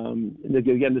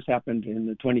 Again, this happened in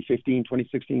the 2015,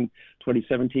 2016,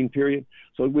 2017 period.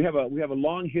 So we have a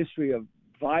long history of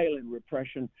violent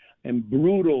repression and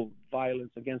brutal violence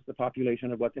against the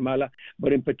population of Guatemala,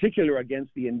 but in particular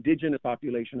against the indigenous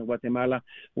population of Guatemala,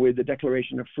 with the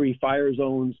declaration of free fire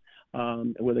zones,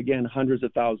 with, again, hundreds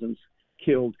of thousands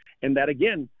killed. And that,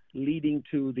 again, leading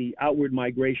to the outward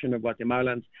migration of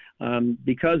Guatemalans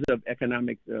because of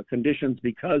economic conditions,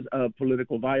 because of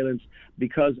political violence,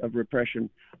 because of repression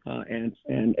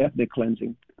and ethnic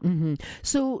cleansing. Mm-hmm.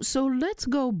 So let's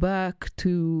go back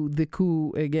to the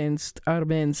coup against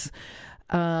Arbenz.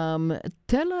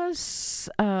 Tell us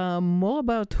more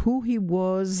about who he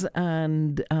was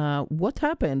and what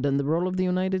happened and the role of the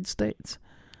United States.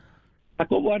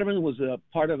 Jacobo Arbenz was a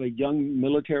part of a young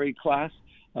military class,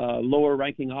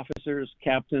 lower-ranking officers,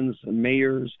 captains,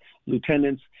 mayors,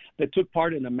 lieutenants that took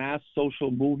part in a mass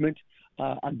social movement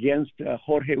against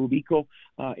Jorge Ubico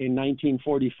in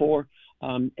 1944.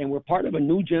 And we're part of a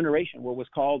new generation, what was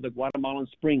called the Guatemalan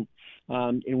Spring,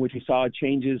 in which we saw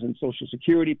changes in Social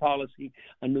Security policy,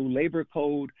 a new labor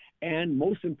code, and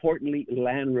most importantly,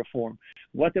 land reform.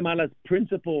 Guatemala's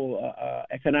principal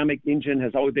economic engine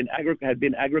has always been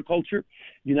agriculture.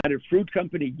 United Fruit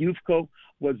Company, UFCO,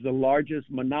 was the largest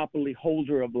monopoly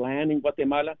holder of land in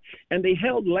Guatemala, and they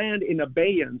held land in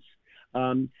abeyance,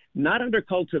 not under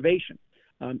cultivation.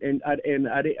 And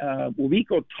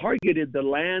Ubico targeted the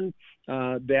land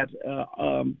that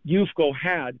UFCO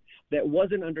had that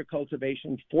wasn't under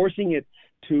cultivation, forcing it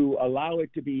to allow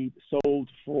it to be sold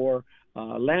for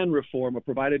land reform or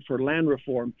provided for land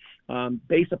reform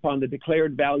based upon the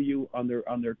declared value on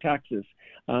their taxes,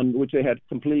 which they had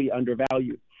completely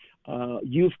undervalued.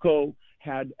 UFCO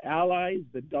had allies,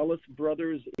 the Dulles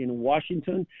brothers in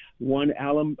Washington, one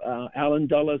Allen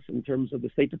Dulles in terms of the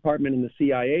State Department and the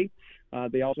CIA.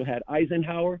 They also had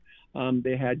Eisenhower.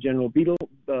 They had General Beadle,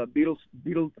 I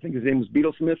think his name was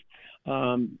Beadle Smith,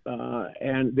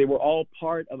 and they were all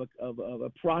part of a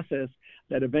process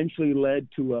that eventually led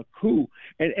to a coup.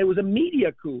 And it was a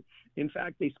media coup. In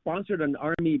fact, they sponsored an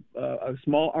army, a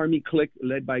small army clique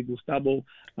led by Gustavo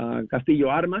Castillo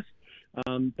Armas.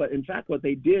 But in fact, what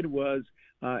they did was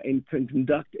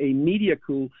conduct a media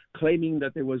coup, claiming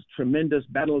that there was tremendous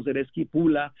battles at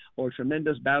Esquipula or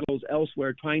tremendous battles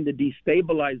elsewhere, trying to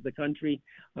destabilize the country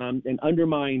and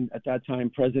undermine, at that time,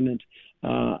 President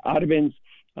Arbenz.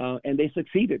 And they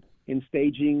succeeded in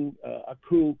staging a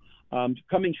coup,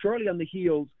 coming shortly on the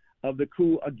heels of the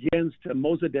coup against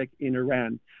Mossadegh in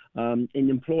Iran, in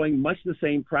employing much the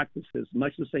same practices,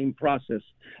 much the same process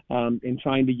in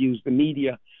trying to use the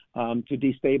media to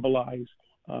destabilize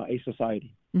a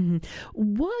society. Mm-hmm.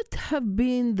 What have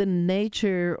been the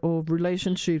nature of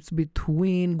relationships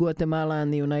between Guatemala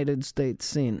and the United States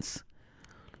since?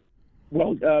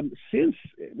 Well, since,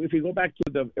 if we go back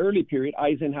to the early period,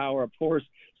 Eisenhower, of course,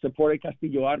 supported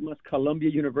Castillo Armas. Columbia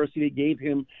University gave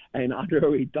him an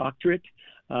honorary doctorate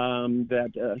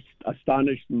that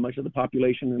astonished much of the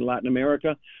population in Latin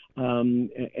America. And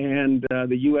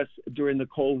the U.S. during the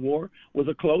Cold War was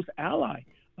a close ally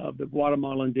of the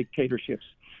Guatemalan dictatorships.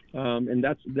 And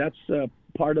that's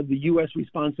part of the U.S.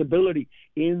 responsibility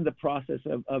in the process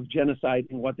of genocide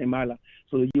in Guatemala.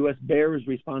 So the U.S. bears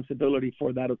responsibility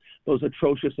for those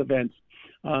atrocious events.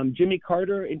 Jimmy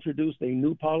Carter introduced a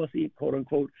new policy, quote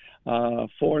unquote,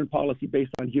 foreign policy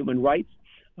based on human rights,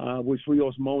 which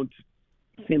Rios Montt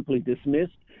simply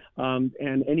dismissed.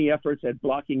 And any efforts at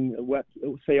blocking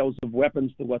sales of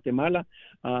weapons to Guatemala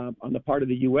on the part of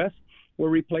the U.S. were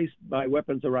replaced by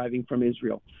weapons arriving from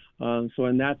Israel. So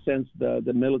in that sense, the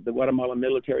Guatemalan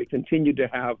military continued to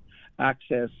have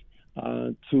access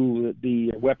to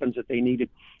the weapons that they needed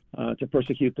to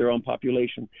persecute their own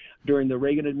population. During the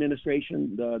Reagan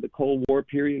administration, the Cold War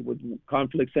period with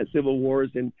conflicts and civil wars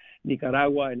in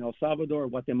Nicaragua and El Salvador,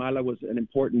 Guatemala was an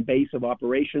important base of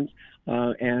operations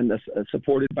and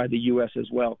supported by the U.S. as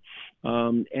well.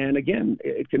 And again,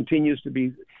 it continues to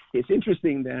be. It's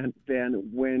interesting that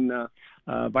when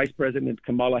Vice President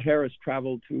Kamala Harris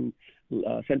traveled to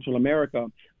Central America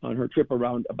on her trip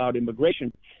about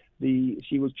immigration,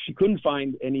 she couldn't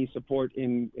find any support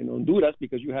in Honduras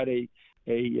because you had a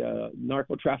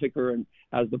narco trafficker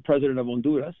as the president of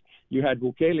Honduras. You had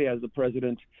Bukele as the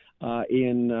president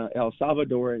in El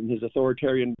Salvador and his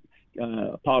authoritarian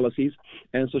policies.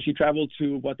 And so she traveled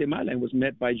to Guatemala and was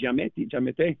met by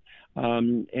Giamete,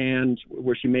 and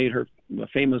where she made her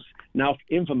famous, now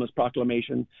infamous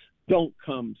proclamation, "Don't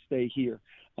come, stay here."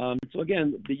 So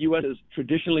again, the U.S. has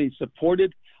traditionally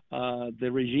supported the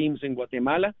regimes in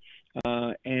Guatemala,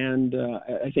 and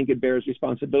I think it bears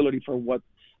responsibility for what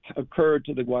occurred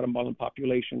to the Guatemalan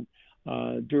population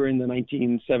during the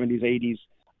 1970s, 80s,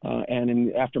 and in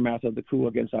the aftermath of the coup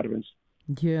against Arbenz.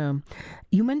 Yeah.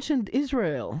 You mentioned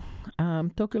Israel.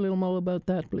 Talk a little more about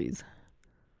that, please.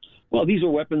 Well, these are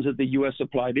weapons that the U.S.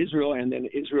 supplied Israel, and then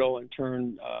Israel, in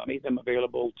turn, made them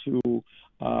available to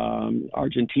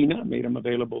Argentina, made them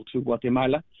available to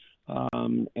Guatemala,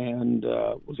 and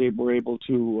were able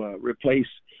to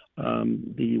replace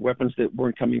the weapons that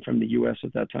weren't coming from the U.S.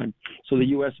 at that time. So the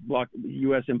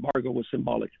U.S. embargo was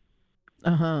symbolic.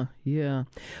 Yeah.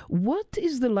 What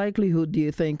is the likelihood, do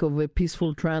you think, of a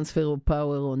peaceful transfer of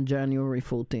power on January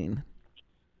 14?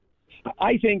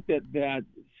 I think that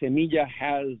Semilla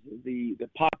has the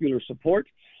popular support.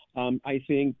 I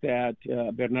think that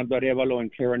Bernardo Arévalo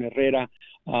and Karen Herrera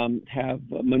have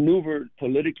maneuvered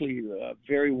politically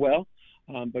very well.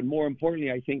 But more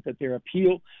importantly, I think that their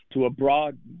appeal to a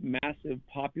broad, massive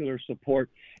popular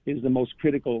support is the most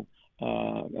critical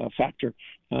factor.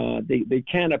 They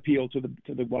can appeal to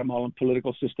the Guatemalan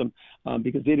political system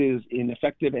because it is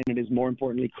ineffective and it is, more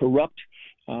importantly, corrupt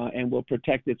and will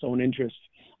protect its own interests.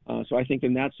 So I think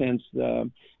in that sense,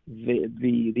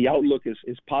 the outlook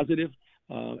is positive.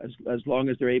 As long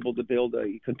as they're able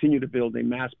to continue to build a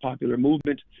mass popular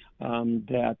movement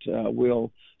that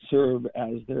will serve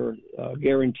as their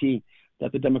guarantee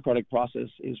that the democratic process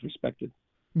is respected.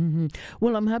 Mm-hmm.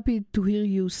 Well, I'm happy to hear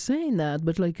you saying that,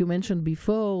 but like you mentioned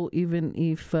before, even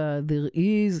if there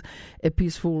is a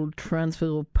peaceful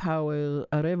transfer of power,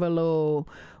 Arevalo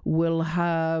will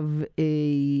have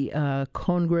a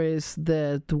Congress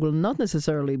that will not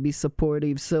necessarily be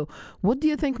supportive. So what do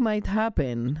you think might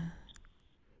happen?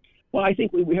 Well, I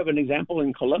think we have an example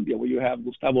in Colombia where you have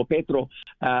Gustavo Petro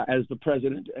as the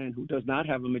president, and who does not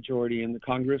have a majority in the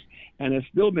Congress, and has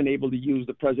still been able to use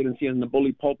the presidency and the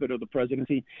bully pulpit of the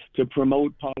presidency to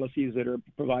promote policies that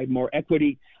provide more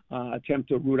equity, attempt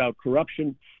to root out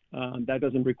corruption. That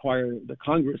doesn't require the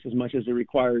Congress as much as it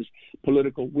requires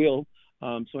political will.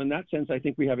 So in that sense, I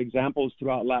think we have examples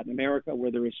throughout Latin America,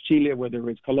 whether it's Chile, whether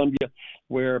it's Colombia,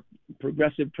 where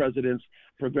progressive presidents,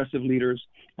 progressive leaders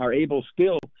are able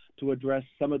still to address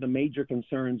some of the major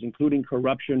concerns, including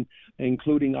corruption,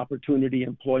 including opportunity,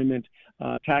 employment,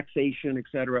 taxation, et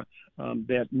cetera,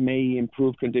 that may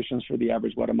improve conditions for the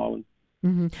average Guatemalan.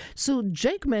 Mm-hmm. So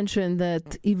Jake mentioned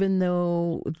that even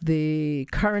though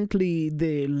currently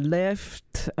the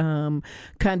left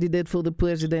candidate for the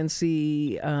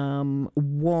presidency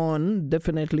won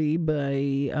definitely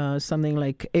by something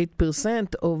like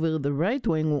 8% over the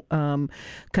right-wing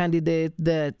candidate,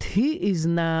 that he is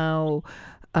now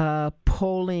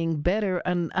polling better.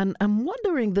 And I'm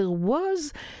wondering, there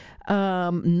was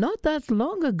not that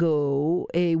long ago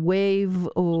a wave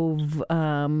of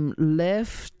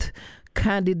left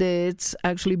candidates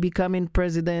actually becoming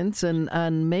presidents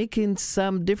and making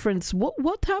some difference.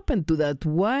 What happened to that?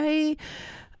 Why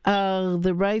are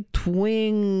the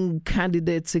right-wing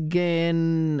candidates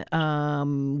again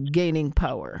gaining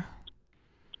power?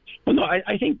 Well, no,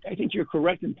 I think you're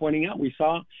correct in pointing out we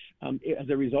saw as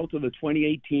a result of the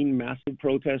 2018 massive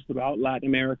protests throughout Latin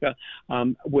America,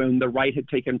 when the right had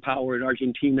taken power in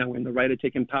Argentina, when the right had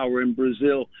taken power in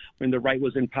Brazil, when the right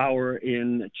was in power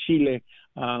in Chile,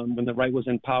 when the right was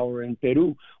in power in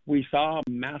Peru, we saw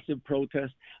massive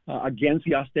protests against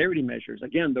the austerity measures.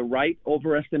 Again, the right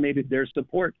overestimated their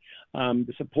support.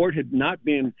 The support had not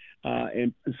been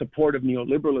in support of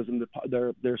neoliberalism.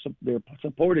 Their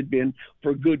support had been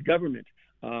for good government.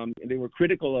 They were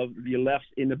critical of the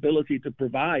left's inability to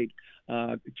provide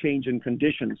change in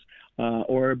conditions,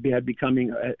 or had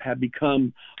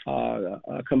become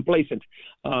complacent.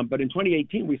 But in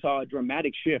 2018, we saw a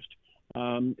dramatic shift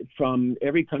from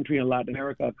every country in Latin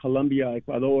America: Colombia,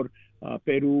 Ecuador,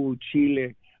 Peru,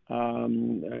 Chile,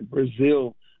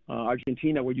 Brazil,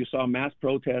 Argentina, where you saw mass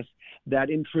protests that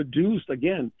introduced,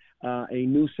 again, a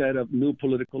new set of new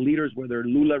political leaders, whether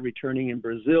Lula returning in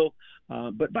Brazil,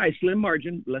 but by a slim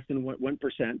margin, less than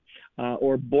 1%,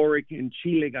 or Boric in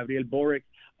Chile, Gabriel Boric,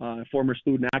 former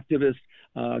student activist,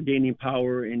 gaining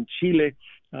power in Chile,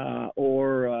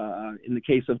 or in the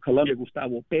case of Colombia,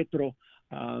 Gustavo Petro,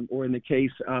 or in the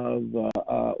case of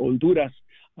Honduras,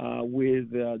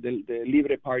 with the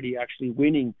Libre Party actually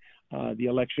winning the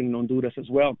election in Honduras as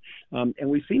well. And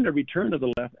we've seen a return of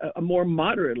the left, a more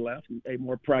moderate left, a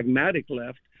more pragmatic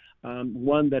left,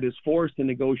 one that is forced to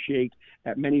negotiate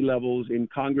at many levels in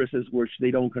Congresses which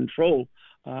they don't control,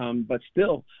 but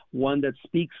still one that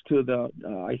speaks to the,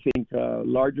 I think,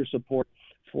 larger support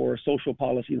for social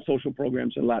policy and social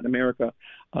programs in Latin America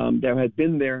that had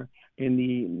been there in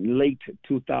the late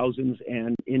 2000s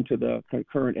and into the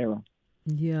current era.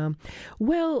 Yeah.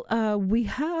 Well, we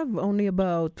have only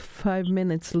about 5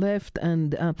 minutes left,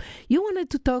 and you wanted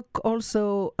to talk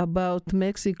also about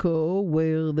Mexico,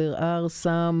 where there are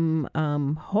some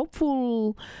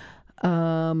hopeful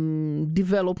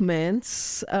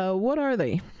developments. What are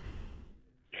they?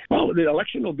 Well, the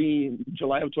election will be in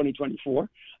July of 2024.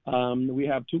 We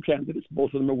have two candidates,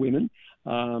 both of them are women.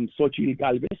 Xochitl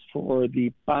Galvez for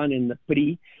the PAN and the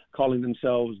PRI, calling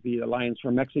themselves the Alliance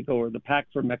for Mexico or the PAC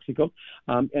for Mexico.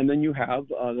 And then you have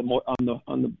on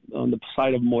the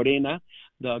side of Morena,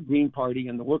 the Green Party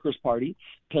and the Workers' Party,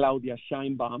 Claudia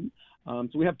Sheinbaum.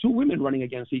 So we have two women running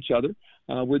against each other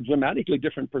with dramatically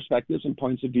different perspectives and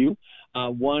points of view.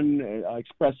 One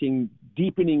expressing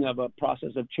deepening of a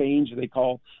process of change they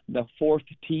call the fourth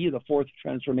T, the fourth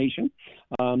transformation.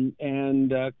 And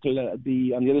on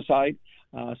the other side,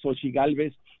 Xochitl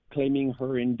Galvez claiming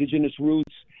her indigenous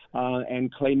roots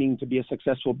and claiming to be a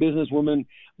successful businesswoman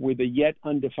with a yet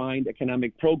undefined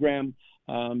economic program,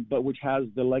 but which has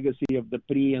the legacy of the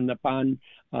PRI and the PAN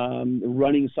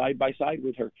running side by side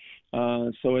with her.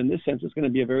 So in this sense, it's going to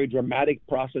be a very dramatic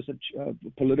process of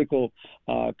political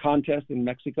contest in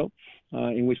Mexico,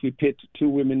 in which we pit two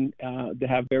women that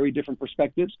have very different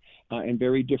perspectives and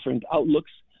very different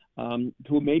outlooks,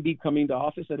 who may be coming to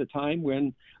office at a time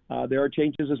when there are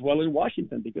changes as well in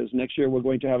Washington, because next year we're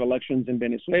going to have elections in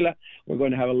Venezuela, we're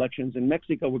going to have elections in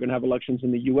Mexico, we're going to have elections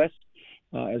in the U.S.,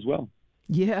 as well.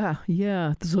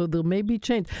 Yeah. So there may be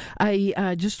change.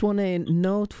 I just want to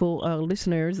note for our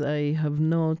listeners, I have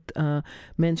not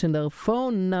mentioned our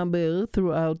phone number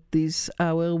throughout this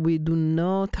hour. We do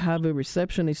not have a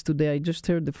receptionist today. I just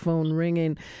heard the phone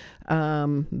ringing.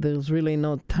 There's really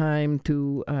no time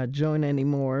to join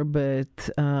anymore, but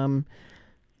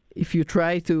if you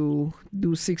try to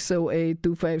do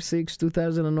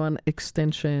 608-256-2001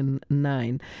 extension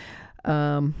 9.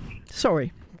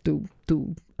 Sorry to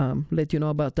let you know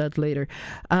about that later.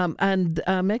 And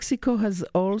Mexico has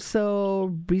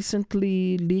also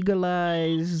recently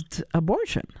legalized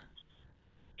abortion.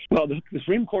 Well, the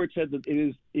Supreme Court said that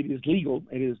it is legal.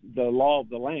 It is the law of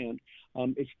the land.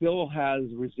 It still has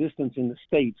resistance in the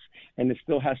states, and it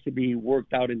still has to be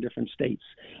worked out in different states.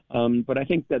 But I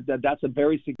think that's a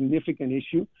very significant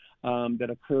issue that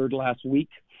occurred last week.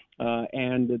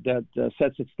 And that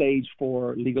sets the stage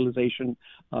for legalization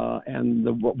and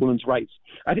the women's rights.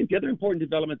 I think the other important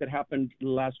development that happened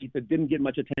last week that didn't get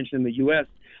much attention in the U.S.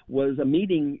 was a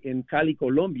meeting in Cali,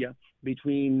 Colombia,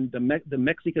 between the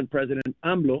Mexican president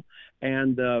AMLO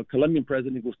and the Colombian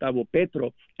president Gustavo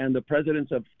Petro and the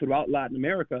presidents of throughout Latin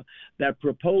America that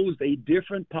proposed a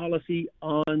different policy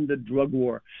on the drug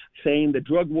war, saying the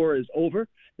drug war is over,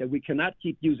 that we cannot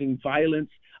keep using violence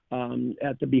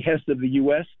at the behest of the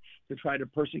U.S. to try to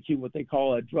persecute what they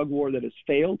call a drug war that has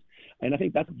failed. And I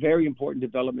think that's a very important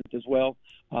development as well,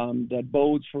 that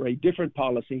bodes for a different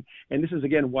policy. And this is,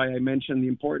 again, why I mentioned the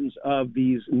importance of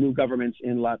these new governments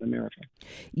in Latin America.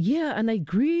 Yeah, and I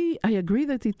agree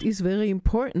that it is very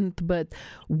important, but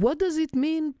what does it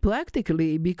mean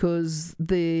practically? Because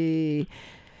the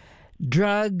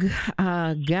drug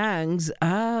gangs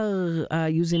are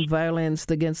using violence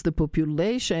against the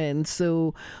population.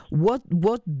 So what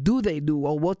do they do,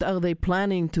 or what are they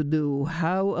planning to do?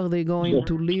 How are they going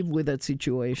to live with that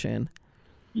situation?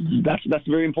 That's a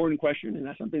very important question, and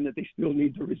that's something that they still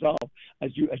need to resolve. As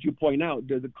you point out,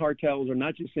 the cartels are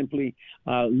not just simply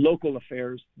local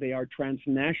affairs; they are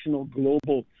transnational,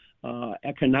 global,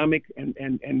 economic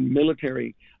and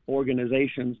military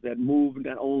organizations that move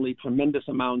not only tremendous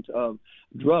amounts of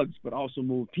drugs, but also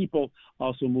move people,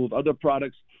 also move other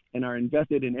products, and are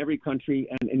invested in every country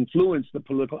and influence the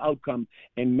political outcome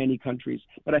in many countries.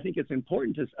 But I think it's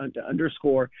important to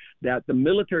underscore that the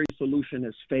military solution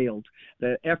has failed.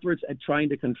 The efforts at trying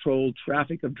to control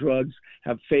traffic of drugs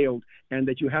have failed, and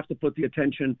that you have to put the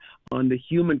attention on the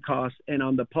human cost and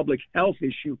on the public health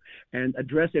issue and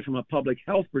address it from a public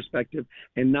health perspective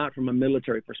and not from a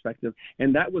military perspective.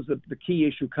 And that was the key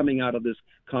issue coming out of this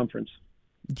conference.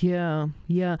 Yeah.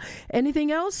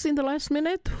 Anything else in the last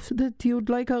minute that you'd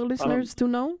like our listeners to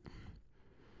know?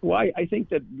 Well, I think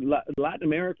that Latin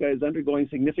America is undergoing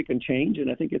significant change, and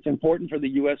I think it's important for the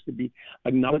U.S. to be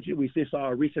acknowledged. We saw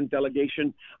a recent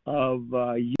delegation of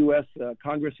U.S.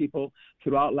 Congress people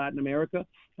throughout Latin America,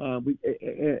 and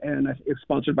it's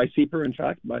sponsored by CEPR, in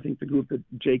fact, I think the group that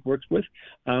Jake works with.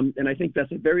 And I think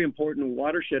that's a very important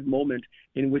watershed moment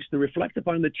in which to reflect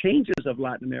upon the changes of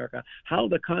Latin America, how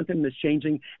the continent is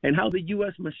changing, and how the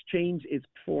U.S. must change its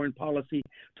foreign policy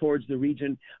towards the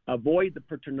region, avoid the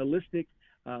paternalistic,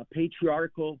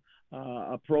 patriarchal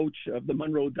approach of the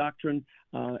Monroe Doctrine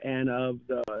and of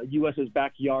the U.S.'s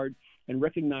backyard, and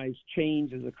recognize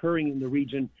change is occurring in the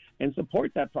region and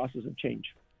support that process of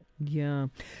change. Yeah.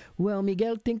 Well,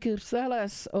 Miguel Tinker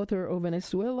Salas, author of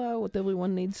Venezuela, What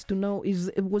Everyone Needs to Know,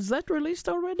 was that released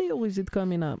already, or is it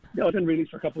coming up? No, it's been released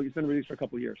for a couple of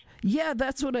years. Yeah,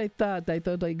 that's what I thought. I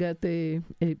thought I got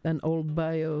an old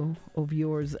bio of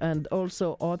yours, and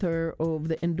also author of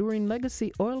The Enduring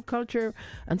Legacy, Oil Culture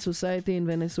and Society in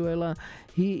Venezuela.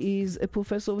 He is a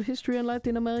professor of history and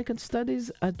Latin American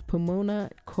studies at Pomona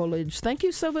College. Thank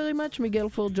you so very much, Miguel,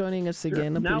 for joining us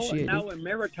again. Appreciate it. Now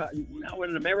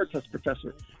an emeritus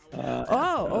professor.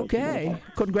 Okay.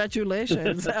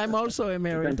 Congratulations. I'm also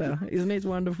emerita. Isn't it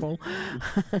wonderful?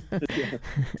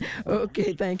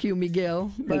 Okay, thank you,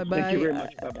 Miguel. Bye-bye. Thank you very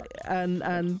much. Bye-bye.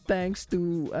 And thanks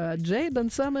to Jade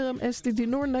and Samer and STD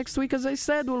Noor. Next week, as I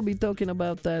said, we'll be talking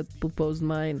about that proposed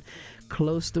mine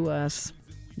close to us.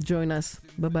 Join us.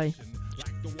 Bye-bye.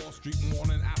 Like the Wall Street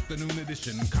morning, afternoon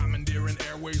edition, commandeering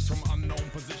airways from unknown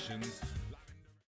positions.